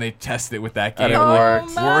 And they tested it with that game. And it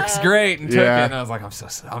works. Works great. And took it. And I was like, I'm so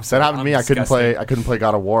that happened to me. Disgusting. I couldn't play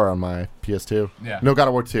God of War on my PS2. Yeah. No, God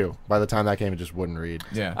of War 2. By the time that came, it just wouldn't read.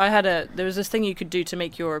 Yeah. There was this thing you could do to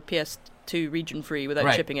make your PS2 to region free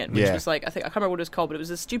without shipping it, which was like I can't remember what it was called, but it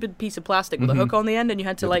was a stupid piece of plastic with a hook on the end, and you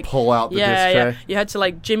had to like pull out the disc tray. You had to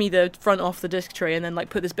like jimmy the front off the disc tray and then like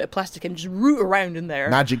put this bit of plastic and just root around in there.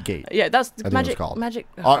 Magic Gate. Yeah, that's magic. Called. Magic.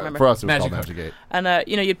 I can't remember. For us, it was called Magic Gate. And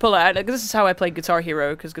you'd pull it out. Like, this is how I played Guitar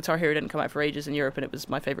Hero, because Guitar Hero didn't come out for ages in Europe, and it was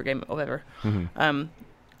my favorite game of ever.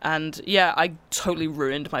 And yeah, I totally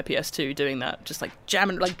ruined my PS2 doing that. Just like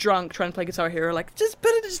jamming, like drunk, trying to play Guitar Hero. Like just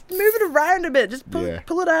move it around a bit. Just pull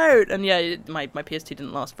it out. And yeah, my PS2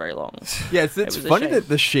 didn't last very long. Yeah, it's funny that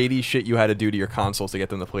the shady shit you had to do to your consoles to get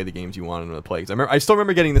them to play the games you wanted them to play. 'Cause I still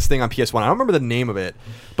remember getting this thing on PS1. I don't remember the name of it,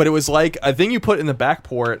 but it was like a thing you put in the back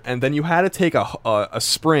port, and then you had to take a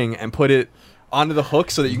spring and put it onto the hook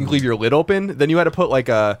so that you can leave your lid open. Then you had to put like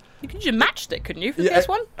a... You could use a matchstick, couldn't you, for the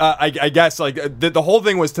PS1? I guess like the whole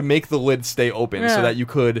thing was to make the lid stay open so that you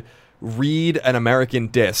could read an American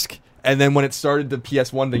disc. And then when it started the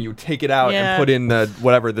PS1 thing, you would take it out and put in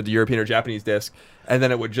the European or Japanese disc, and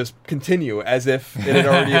then it would just continue as if it had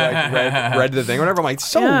already like read the thing or whatever. I'm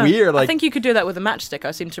like, weird. Like, I think you could do that with a matchstick.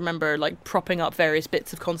 I seem to remember like propping up various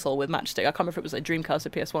bits of console with matchstick. I can't remember if it was like Dreamcast or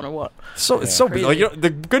PS1 or what. It's so like, the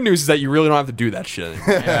good news is that you really don't have to do that shit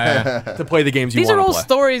anymore to play the games you want to play. These are all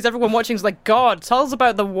stories everyone watching is like, God, tell us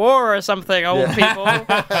about the war or something, old people.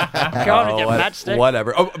 God, your matchstick.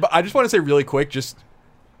 Whatever. Oh, but I just want to say really quick, just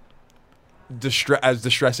as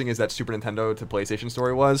distressing as that Super Nintendo to PlayStation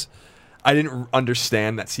story was, I didn't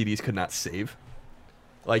understand that CDs could not save.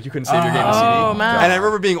 Like, you couldn't save your game to CD. Oh, man. And I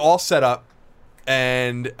remember being all set up,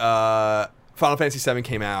 and Final Fantasy VII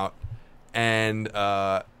came out, and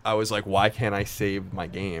I was like, why can't I save my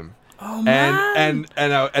game? Oh, man.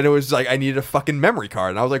 And it was like, I needed a fucking memory card.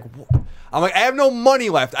 And I was like, I have no money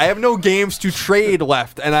left. I have no games to trade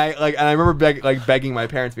left. And I remember begging my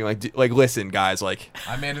parents, being like, listen, guys, like,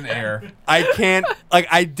 I made an error. I can't,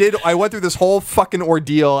 I went through this whole fucking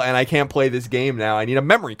ordeal, and I can't play this game now. I need a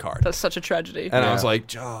memory card. That's such a tragedy. And I was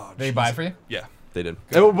like, oh, they buy it for you? Yeah. They did.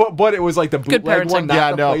 But it was like the bootleg one,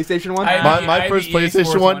 not the PlayStation one. My first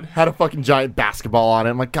PlayStation one had a fucking giant basketball on it.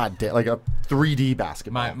 I'm like, God damn, like a 3D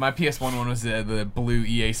basketball. My PS1 one was the blue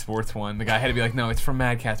EA Sports one. The guy had to be like, no, it's from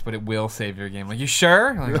Mad Catz, but it will save your game. Like, you sure?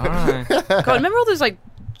 I'm like, all right. God, remember all those like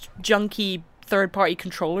junky third-party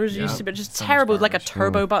controllers used to be just so terrible, with like a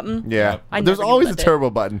turbo button? Yeah. There's always a turbo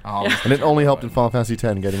button. And it only helped in Final Fantasy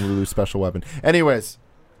X getting Lulu's special weapon. Anyways,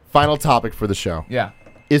 final topic for the show. Yeah.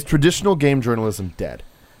 Is traditional game journalism dead?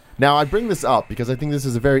 Now, I bring this up because I think this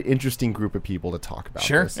is a very interesting group of people to talk about.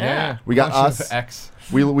 Sure. This. Yeah. We got us. X.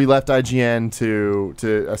 We left IGN to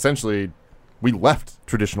essentially, we left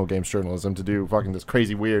traditional games journalism to do fucking this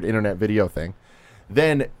crazy weird internet video thing.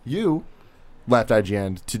 Then you left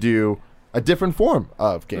IGN to do a different form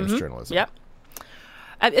of games journalism. Yep.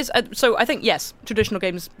 So I think, yes, traditional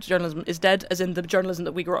games journalism is dead, as in the journalism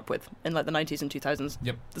that we grew up with in like the 90s and 2000s.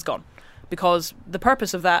 Yep. It's gone. Because the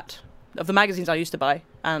purpose of that, of the magazines I used to buy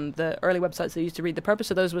and the early websites I used to read, the purpose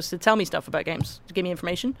of those was to tell me stuff about games, to give me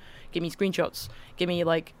information, give me screenshots, give me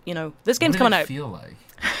like, this game's coming out. What did it feel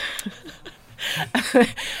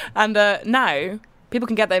like? And now people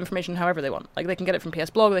can get that information however they want. Like, they can get it from PS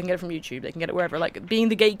Blog, they can get it from YouTube, they can get it wherever. Like, being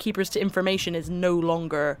the gatekeepers to information is no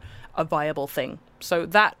longer a viable thing. So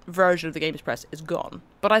that version of the games press is gone.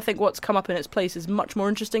 But I think what's come up in its place is much more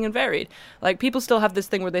interesting and varied. Like, people still have this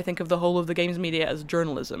thing where they think of the whole of the games media as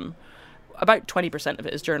journalism. About 20% of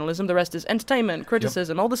it is journalism. The rest is entertainment,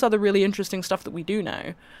 criticism, all this other really interesting stuff that we do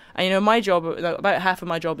now. And, my job, about half of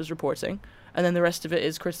my job is reporting, and then the rest of it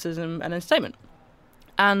is criticism and entertainment.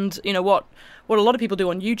 And, what a lot of people do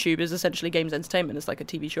on YouTube is essentially games entertainment. It's like a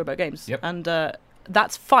TV show about games. Yep. And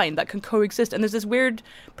that's fine. That can coexist. And there's this weird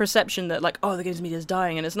perception that, like, the games media is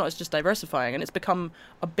dying, and it's not. It's just diversifying, and it's become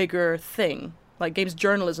a bigger thing. Like, games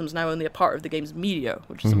journalism is now only a part of the games media,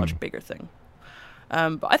 which is a much bigger thing.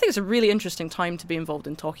 But I think it's a really interesting time to be involved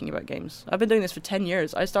in talking about games. I've been doing this for 10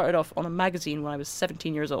 years. I started off on a magazine when I was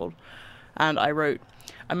 17 years old, and I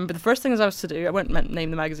remember the first thing I was asked to do, I won't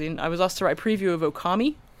name the magazine, I was asked to write a preview of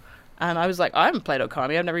Okami, and I was like, I haven't played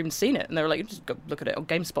Okami, I've never even seen it. And they were like, just go look at it on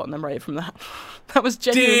GameSpot and then write it from that. That was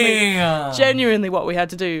genuinely what we had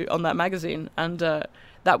to do on that magazine. And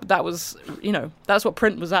that was, that's what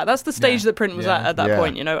print was at. That's the stage that print was at that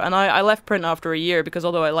point, And I left print after a year because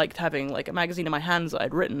although I liked having like a magazine in my hands that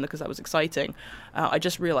I'd written because that was exciting, I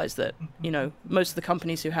just realized that, most of the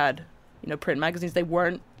companies who had print magazines, they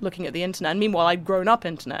weren't looking at the internet. And meanwhile, I'd grown up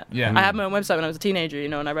internet. Yeah. I had my own website when I was a teenager,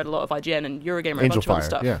 and I read a lot of IGN and Eurogamer and a bunch of other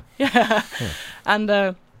stuff. Yeah.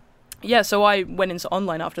 And so I went into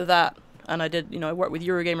online after that, and I did, I worked with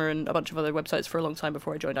Eurogamer and a bunch of other websites for a long time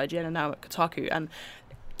before I joined IGN, and now I'm at Kotaku. And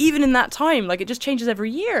even in that time, like, it just changes every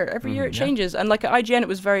year. Every year it changes. And like at IGN, it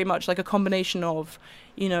was very much like a combination of,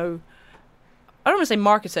 you know, I don't want to say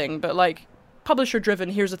marketing, but like publisher driven,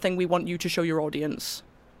 here's the thing we want you to show your audience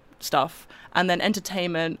stuff, and then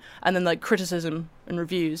entertainment, and then like criticism and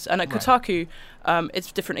reviews. And at Kotaku,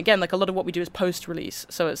 it's different again. Like a lot of what we do is post-release,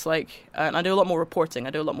 so it's like, and I do a lot more reporting,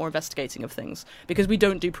 I do a lot more investigating of things, because we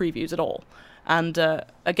don't do previews at all. And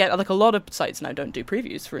again, like a lot of sites now don't do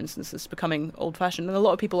previews, for instance. It's becoming old-fashioned, and a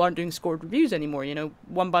lot of people aren't doing scored reviews anymore, you know,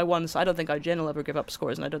 one by one. So I don't think IGN will ever give up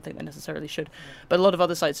scores, and I don't think they necessarily should. But a lot of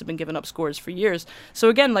other sites have been giving up scores for years. So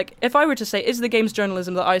again, like, if I were to say, is the games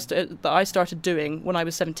journalism that I started doing when I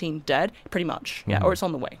was 17 dead? Pretty much, yeah, or it's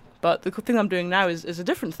on the way. But the thing I'm doing now is a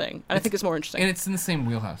different thing, and I think it's more interesting. And it's in the same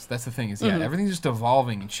wheelhouse. That's the thing, is everything's just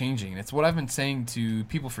evolving and changing. And it's what I've been saying to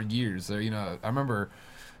people for years. You know, I remember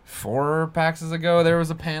 4 PAXs ago, there was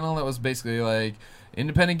a panel that was basically like,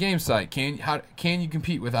 independent game site, can you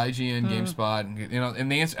compete with IGN, GameSpot, and, you know,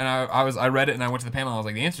 and the answer, and I read it and I went to the panel and I was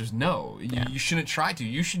like, the answer is no. You shouldn't try to.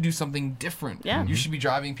 You should do something different. Yeah. You should be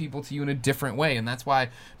driving people to you in a different way, and that's why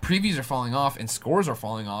previews are falling off and scores are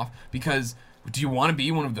falling off, because do you want to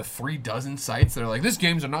be one of the 36 sites that are like, this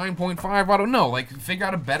game's a 9.5? I don't know. Like, figure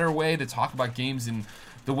out a better way to talk about games in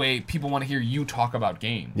the way people want to hear you talk about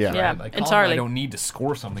games. Yeah, right? Like, entirely. I don't need to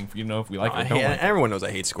score something for, you know, if we like it or don't like it. Everyone knows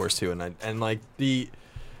I hate scores too, and like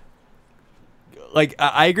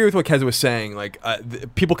I agree with what Keza was saying. Like,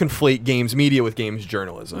 people conflate games media with games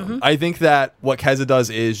journalism. I think that what Keza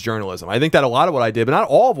does is journalism. I think that a lot of what I did, but not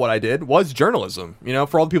all of what I did, was journalism. You know,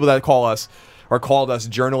 for all the people that call us or called us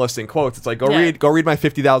journalists in quotes, it's like, go read my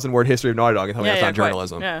 50,000 word history of Naughty Dog and tell me that's not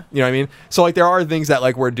journalism. Yeah. You know what I mean? So like, there are things that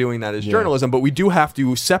like we're doing that is journalism, but we do have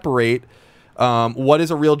to separate what is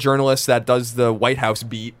a real journalist that does the White House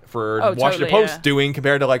beat for Washington Post doing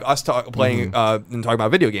compared to like us playing and talking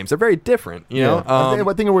about video games. They're very different, you know?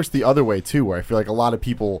 I think it works the other way too, where I feel like a lot of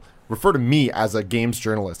people refer to me as a games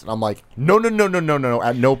journalist, and I'm like, no.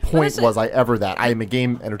 At no point was I ever that. I am a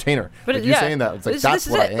game entertainer. But you saying that, it's like, that's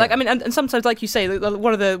what I am. Like, I mean, and sometimes, like you say,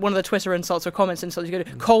 one of the Twitter insults or comments insults, you go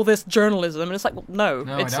to call this journalism, and it's like, well, no,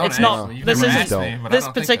 it's not. This isn't. This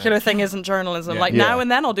particular thing isn't journalism. Like, now and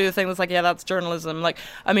then I'll do a thing that's like, yeah, that's journalism. Like,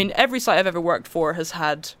 I mean, every site I've ever worked for has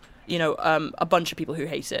had, you know, a bunch of people who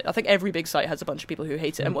hate it. I think every big site has a bunch of people who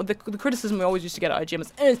hate it. And the criticism we always used to get at IGN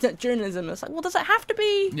was, it's not journalism. It's like, well, does it have to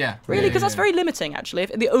be? Yeah. Really? Because that's very limiting, actually.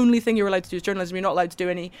 If the only thing you're allowed to do is journalism, you're not allowed to do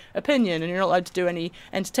any opinion, and you're not allowed to do any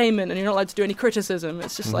entertainment, and you're not allowed to do any criticism.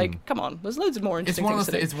 It's just like, come on, there's loads of more interesting things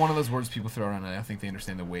to do. It's one of those words people throw around, and I think they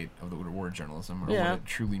understand the weight of the word journalism, or what it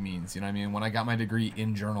truly means. You know what I mean? When I got my degree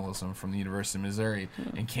in journalism from the University of Missouri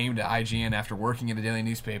and came to IGN after working at a daily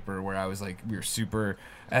newspaper where I was like, we were super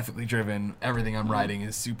ethically driven, everything I'm writing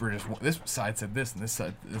is super just, this side said this and this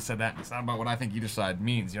side said that. It's not about what I think either side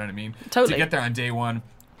means, you know what I mean? Totally. To get there on day one,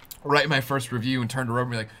 write my first review and turn to Rob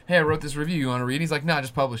and be like, hey, I wrote this review, you want to read? He's like, nah,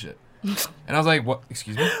 just publish it. And I was like, what?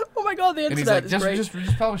 Excuse me? Oh my god, the internet and he's like, is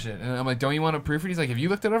just publish it. And I'm like, don't you want to proofread? He's like, have you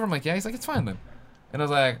looked it over? I'm like, yeah. He's like, it's fine then. And I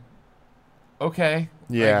was like, okay.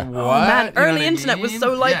 Yeah. Like, what? Oh, man, You know early what I internet was mean?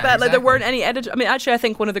 so like Yeah, that. Like, there exactly. weren't any editors. I mean, actually, I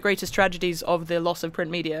think one of the greatest tragedies of the loss of print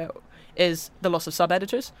media is the loss of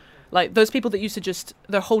sub-editors. Like, those people that used to just,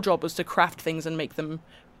 their whole job was to craft things and make them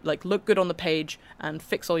like look good on the page and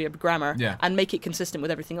fix all your grammar and make it consistent with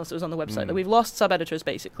everything else that was on the website. Like, we've lost sub-editors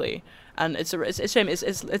basically, and it's a shame.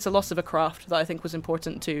 It's a loss of a craft that I think was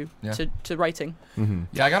important to writing.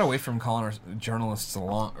 Yeah, I got away from calling our journalists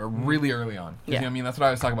really early on. You know what I mean, that's what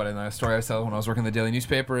I was talking about in the story I was telling when I was working in the daily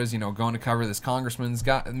newspaper, is, you know, going to cover this congressman's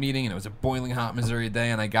meeting, and it was a boiling hot Missouri day,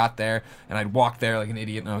 and I got there and I'd walk there like an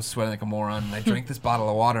idiot, and I was sweating like a moron, and I drank this bottle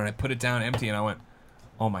of water and I put it down empty, and I went,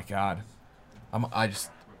 oh my god,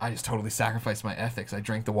 I just totally sacrificed my ethics. I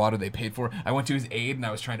drank the water they paid for. I went to his aide and I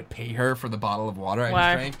was trying to pay her for the bottle of water I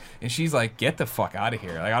just drank. And she's like, get the fuck out of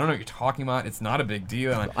here. Like, I don't know what you're talking about. It's not a big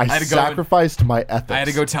deal. And I had to sacrificed my ethics. I had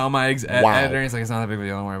to go tell my editor. He's like, it's not a big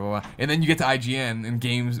deal. Don't worry. Blah, blah. And then you get to IGN and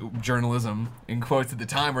games journalism, in quotes at the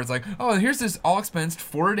time, where it's like, oh, here's this all-expensed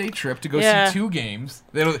 4-day trip to go see 2 games.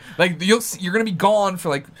 Like, you're going to be gone for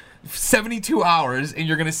like 72 hours, and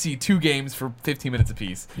you're gonna see 2 games for 15 minutes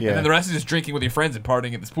apiece, and then the rest is just drinking with your friends and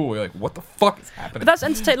partying at this pool. You're like, what the fuck is happening? But that's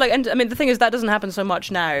entertaining. Like, and I mean, the thing is, that doesn't happen so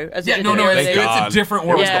much now. As it did in the early days. It's a different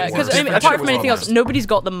world. Yeah, because I mean, apart from anything else, nobody's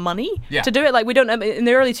got the money to do it. Like, we don't. I mean, in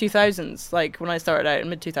the early 2000s, like when I started out in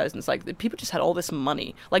mid 2000s, like people just had all this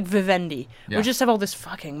money. Like Vivendi would just have all this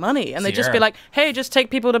fucking money, and they'd just be like, hey, just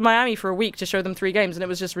take people to Miami for a week to show them 3 games, and it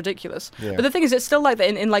was just ridiculous. But the thing is, it's still like that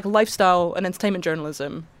in like lifestyle and entertainment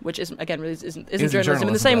journalism, which which isn't journalism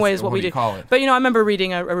in the same way as what we do. But I remember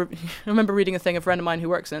reading a thing a friend of mine who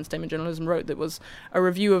works in entertainment journalism wrote that was a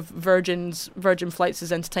review of Virgin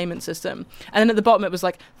Flights' entertainment system, and then at the bottom it was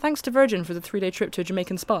like, thanks to Virgin for the 3-day trip to a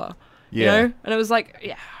Jamaican spa. And it was like,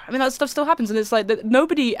 I mean, that stuff still happens, and it's like that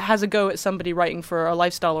nobody has a go at somebody writing for a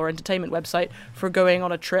lifestyle or entertainment website for going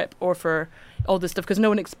on a trip or for all this stuff, because no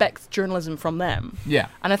one expects journalism from them.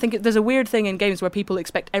 And I think there's a weird thing in games where people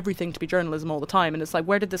expect everything to be journalism all the time, and it's like,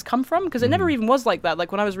 where did this come from? Because it never even was like that.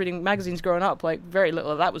 Like when I was reading magazines growing up, like very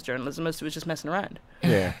little of that was journalism. Most of it was just messing around.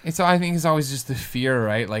 I think it's always just the fear,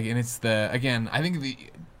 right? Like, and it's I think the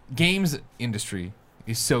games industry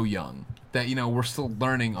is so young that we're still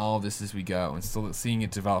learning all of this as we go and still seeing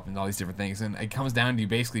it develop and all these different things, and it comes down to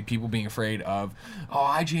basically people being afraid of,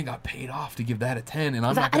 IGN got paid off to give that a 10, and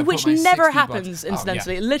I'm not going to put my which never $60. happens,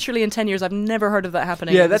 incidentally. Literally in 10 years I've never heard of that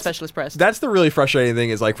happening in the specialist press. That's the really frustrating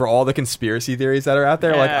thing, is like, for all the conspiracy theories that are out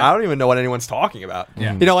there, like, I don't even know what anyone's talking about.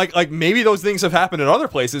 Like maybe those things have happened at other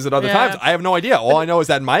places at other times. I have no idea. All I know is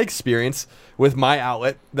that in my experience with my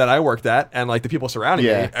outlet that I worked at and like the people surrounding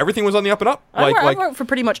me, everything was on the up and up. I work for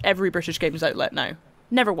pretty much every British games outlet now.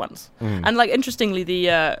 Never once. And like, interestingly,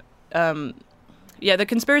 the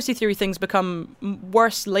conspiracy theory things become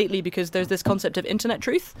worse lately because there's this concept of internet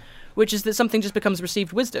truth, which is that something just becomes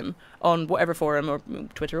received wisdom on whatever forum or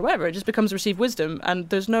Twitter or whatever. It just becomes received wisdom,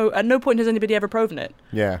 and at no point has anybody ever proven it.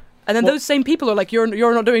 And then those same people are like, you're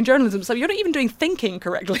not doing journalism, so you're not even doing thinking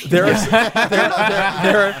correctly. You're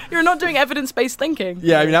not doing evidence-based thinking.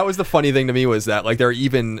 Yeah, I mean, that was the funny thing to me, was that like there are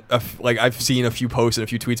even I've seen a few posts and a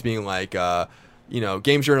few tweets being like,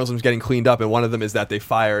 games journalism is getting cleaned up, and one of them is that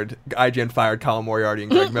IGN fired Colin Moriarty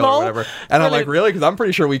and Greg Miller or whatever. And I'm like, really? Because I'm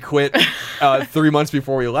pretty sure we quit 3 months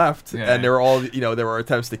before we left, and there were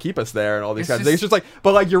attempts to keep us there and all these kinds of things. It's just like,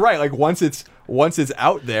 but like, you're right. Like once it's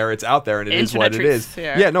out there, it's out there, and it is what it is.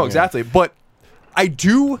 Exactly. But I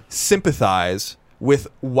do sympathize with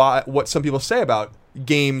what some people say about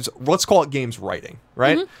games. Let's call it games writing,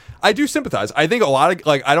 right? I do sympathize. I think a lot of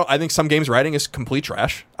I think some games writing is complete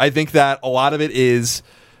trash. I think that a lot of it is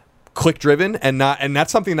click driven and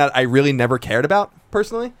that's something that I really never cared about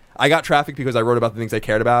personally. I got traffic because I wrote about the things I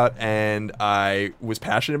cared about, and I was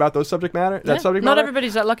passionate about those subject matter. Not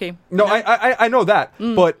everybody's that lucky. No, I know that,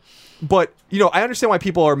 but I understand why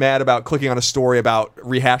people are mad about clicking on a story about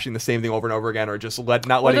rehashing the same thing over and over again, or just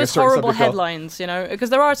not letting a certain horrible subject headlines,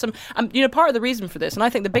 because there are some. Part of the reason for this, and I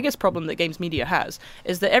think the biggest problem that games media has,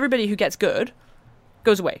 is that everybody who gets good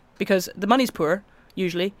goes away because the money's poor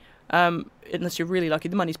usually. Unless you're really lucky,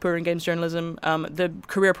 the money's poor in games journalism. The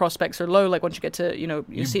career prospects are low. Like once you get to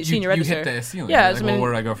senior editor, you hit the ceiling. Yeah, like,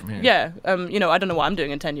 where do I go from here? Yeah, I don't know what I'm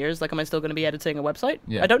doing in 10 years. Like, am I still going to be editing a website?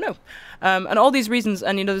 I don't know. And all these reasons,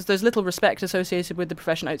 and there's little respect associated with the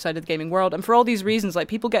profession outside of the gaming world. And for all these reasons, like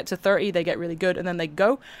people get to 30, they get really good, and then they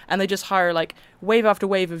go, and they just hire like wave after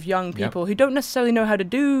wave of young people who don't necessarily know how to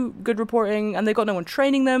do good reporting, and they've got no one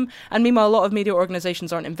training them. And meanwhile, a lot of media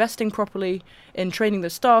organizations aren't investing properly in training their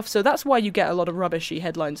staff. So that's why you get a lot of rubbishy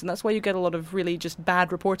headlines, and that's why you get a lot of really just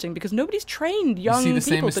bad reporting, because nobody's trained young people to do it. You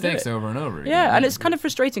see the same mistakes over and over again. Yeah, and it's kind of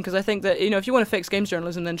frustrating, because I think that if you want to fix games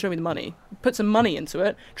journalism, then show me the money, put some money into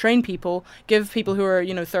it, train people, give people who are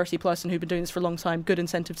 30 plus and who've been doing this for a long time good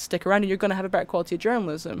incentive to stick around, and you're going to have a better quality of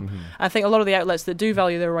journalism. I think a lot of the outlets that do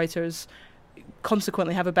value their writers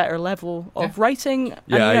consequently have a better level of writing.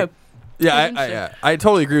 I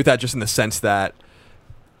totally agree with that, just in the sense that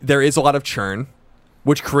there is a lot of churn,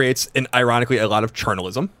 which creates, ironically, a lot of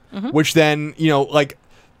churnalism, which then,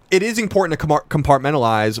 it is important to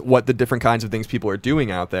compartmentalize what the different kinds of things people are doing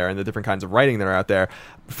out there and the different kinds of writing that are out there.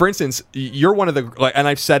 For instance, you're one of the, and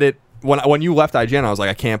I've said it, when you left IGN, I was like,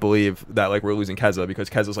 I can't believe that we're losing Keza, because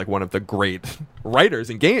Keza's one of the great writers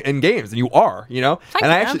in games, and you are, and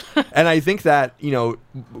I think that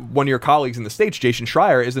one of your colleagues in the States, Jason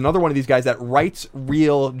Schreier, is another one of these guys that writes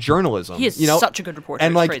real journalism. He is such a good reporter,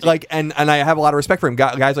 and and I have a lot of respect for him.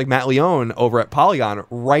 Guys like Matt Leone over at Polygon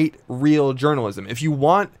write real journalism. If you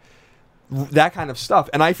want that kind of stuff,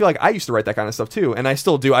 and I feel like I used to write that kind of stuff too, and I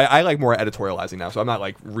still do. I like more editorializing now, so I'm not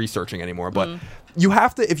researching anymore, but you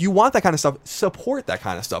have to, if you want that kind of stuff, support that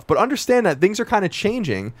kind of stuff, but understand that things are kind of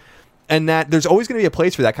changing, and that there's always going to be a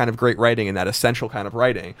place for that kind of great writing and that essential kind of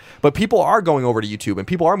writing. But people are going over to YouTube, and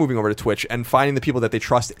people are moving over to Twitch and finding the people that they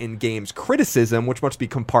trust in games criticism, which must be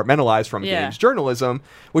compartmentalized from games journalism,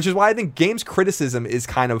 which is why I think games criticism is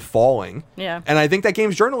kind of falling. Yeah. And I think that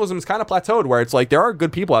games journalism is kind of plateaued, where it's there are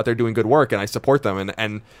good people out there doing good work, and I support them,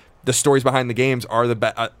 and the stories behind the games are the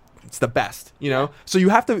best. It's the best, you know? So you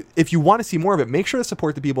have to, if you want to see more of it, make sure to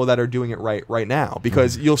support the people that are doing it right now,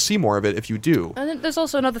 because you'll see more of it if you do. And then there's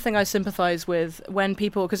also another thing I sympathize with when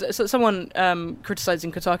people, because someone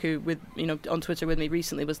criticizing Kotaku with, on Twitter with me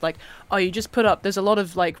recently was like, oh, you just put up, there's a lot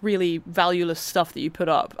of like really valueless stuff that you put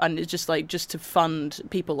up, and it's just like, just to fund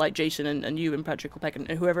people like Jason and you and Patrick Lepek and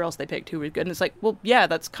whoever else they picked who were good. And it's like, well, yeah,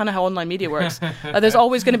 that's kind of how online media works. There's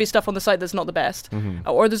always going to be stuff on the site that's not the best,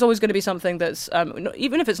 or there's always going to be something that's,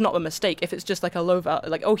 even if it's not a mistake, if it's just like a low value,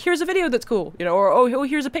 like, oh, here's a video that's cool, or oh,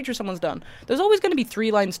 here's a picture someone's done. There's always going to be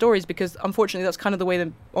 3-line stories, because unfortunately that's kind of the way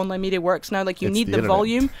the online media works now. Like, you need the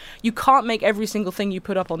volume. You can't make every single thing you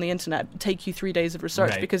put up on the internet take you 3 days of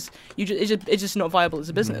research, because it's just not viable as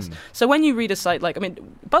a business. So when you read a site like,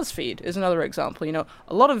 BuzzFeed is another example.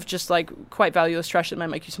 A lot of just like quite valueless trash that might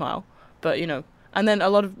make you smile, but and then a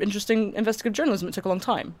lot of interesting investigative journalism. It took a long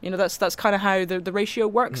time. That's kind of how the ratio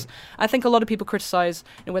works. I think a lot of people criticize,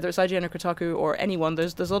 whether it's IGN or Kotaku or anyone,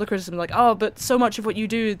 there's a lot of criticism like, oh, but so much of what you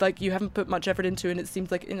do, like, you haven't put much effort into, and it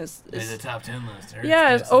seems like it's a top 10 list.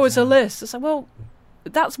 It's a list. It's like, well,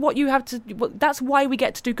 that's what you have to. Well, that's why we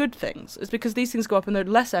get to do good things. It's because these things go up and they're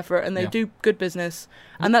less effort and they do good business,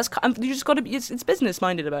 and you just got to be. It's business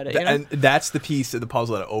minded about it. And that's the piece of the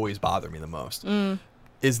puzzle that always bothered me the most.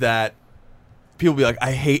 Is that people be like,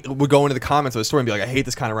 would go into the comments of the story and be like, I hate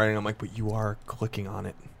this kind of writing. I'm like, but you are clicking on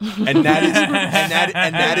it, and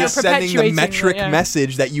that is sending the metric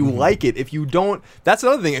message that you like it. If you don't, that's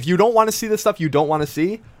another thing. If you don't want to see the stuff you don't want to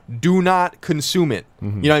see, do not consume it. You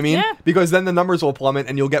know what I mean? Yeah. Because then the numbers will plummet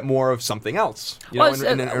and you'll get more of something else. One of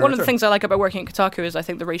the things I like about working at Kotaku is I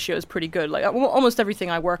think the ratio is pretty good. Like, almost everything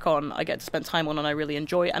I work on, I get to spend time on and I really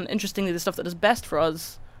enjoy. And interestingly, the stuff that does best for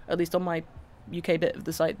us, at least on my UK bit of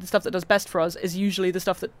the site, the stuff that does best for us is usually the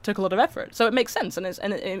stuff that took a lot of effort. So it makes sense, and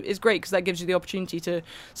it's great, because that gives you the opportunity to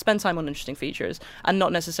spend time on interesting features and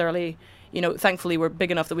not necessarily, thankfully we're big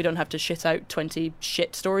enough that we don't have to shit out 20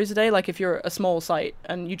 shit stories a day. Like, if you're a small site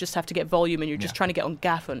and you just have to get volume and you're just trying to get on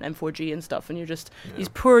GAF and M4G and stuff, and you're just, these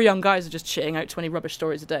poor young guys are just shitting out 20 rubbish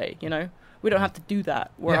stories a day, We don't have to do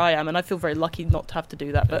that where I am, and I feel very lucky not to have to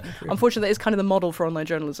do that. But unfortunately, that is kind of the model for online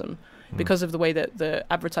journalism, because of the way that the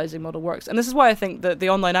advertising model works. And this is why I think that the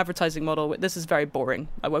online advertising model, this is very boring.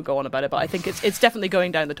 I won't go on about it, but I think it's definitely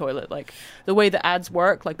going down the toilet. Like, the way that ads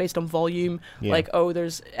work, like based on volume, like, oh,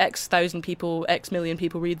 there's X thousand people, X million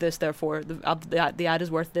people read this, therefore the ad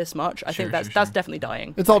is worth this much. I think that's definitely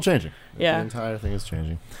dying. It's all changing. Yeah. The entire thing is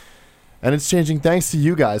changing. And it's changing thanks to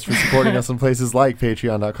you guys for supporting us on places like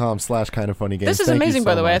patreon.com/kindoffunnygames. This is amazing,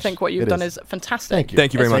 by the way. I think what you've done is fantastic.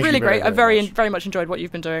 Thank you very much. It's really great. I very much enjoyed what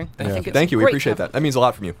you've been doing. Thank you. We appreciate that. That means a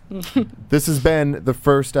lot from you. This has been the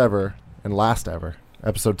first ever and last ever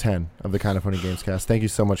episode 10 of the Kind of Funny Gamescast. Thank you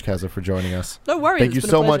so much, Keza, for joining us. No worries. Thank you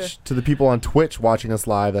so much to the people on Twitch watching us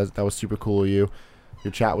live. That was super cool of you.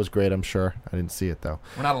 Your chat was great, I'm sure. I didn't see it, though.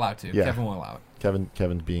 We're not allowed to. Yeah. Kevin won't allow it.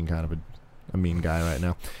 Kevin's being kind of a mean guy right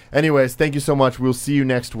now. Anyways, thank you so much. We'll see you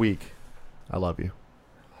next week. I love you.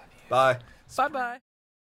 Bye. Bye-bye.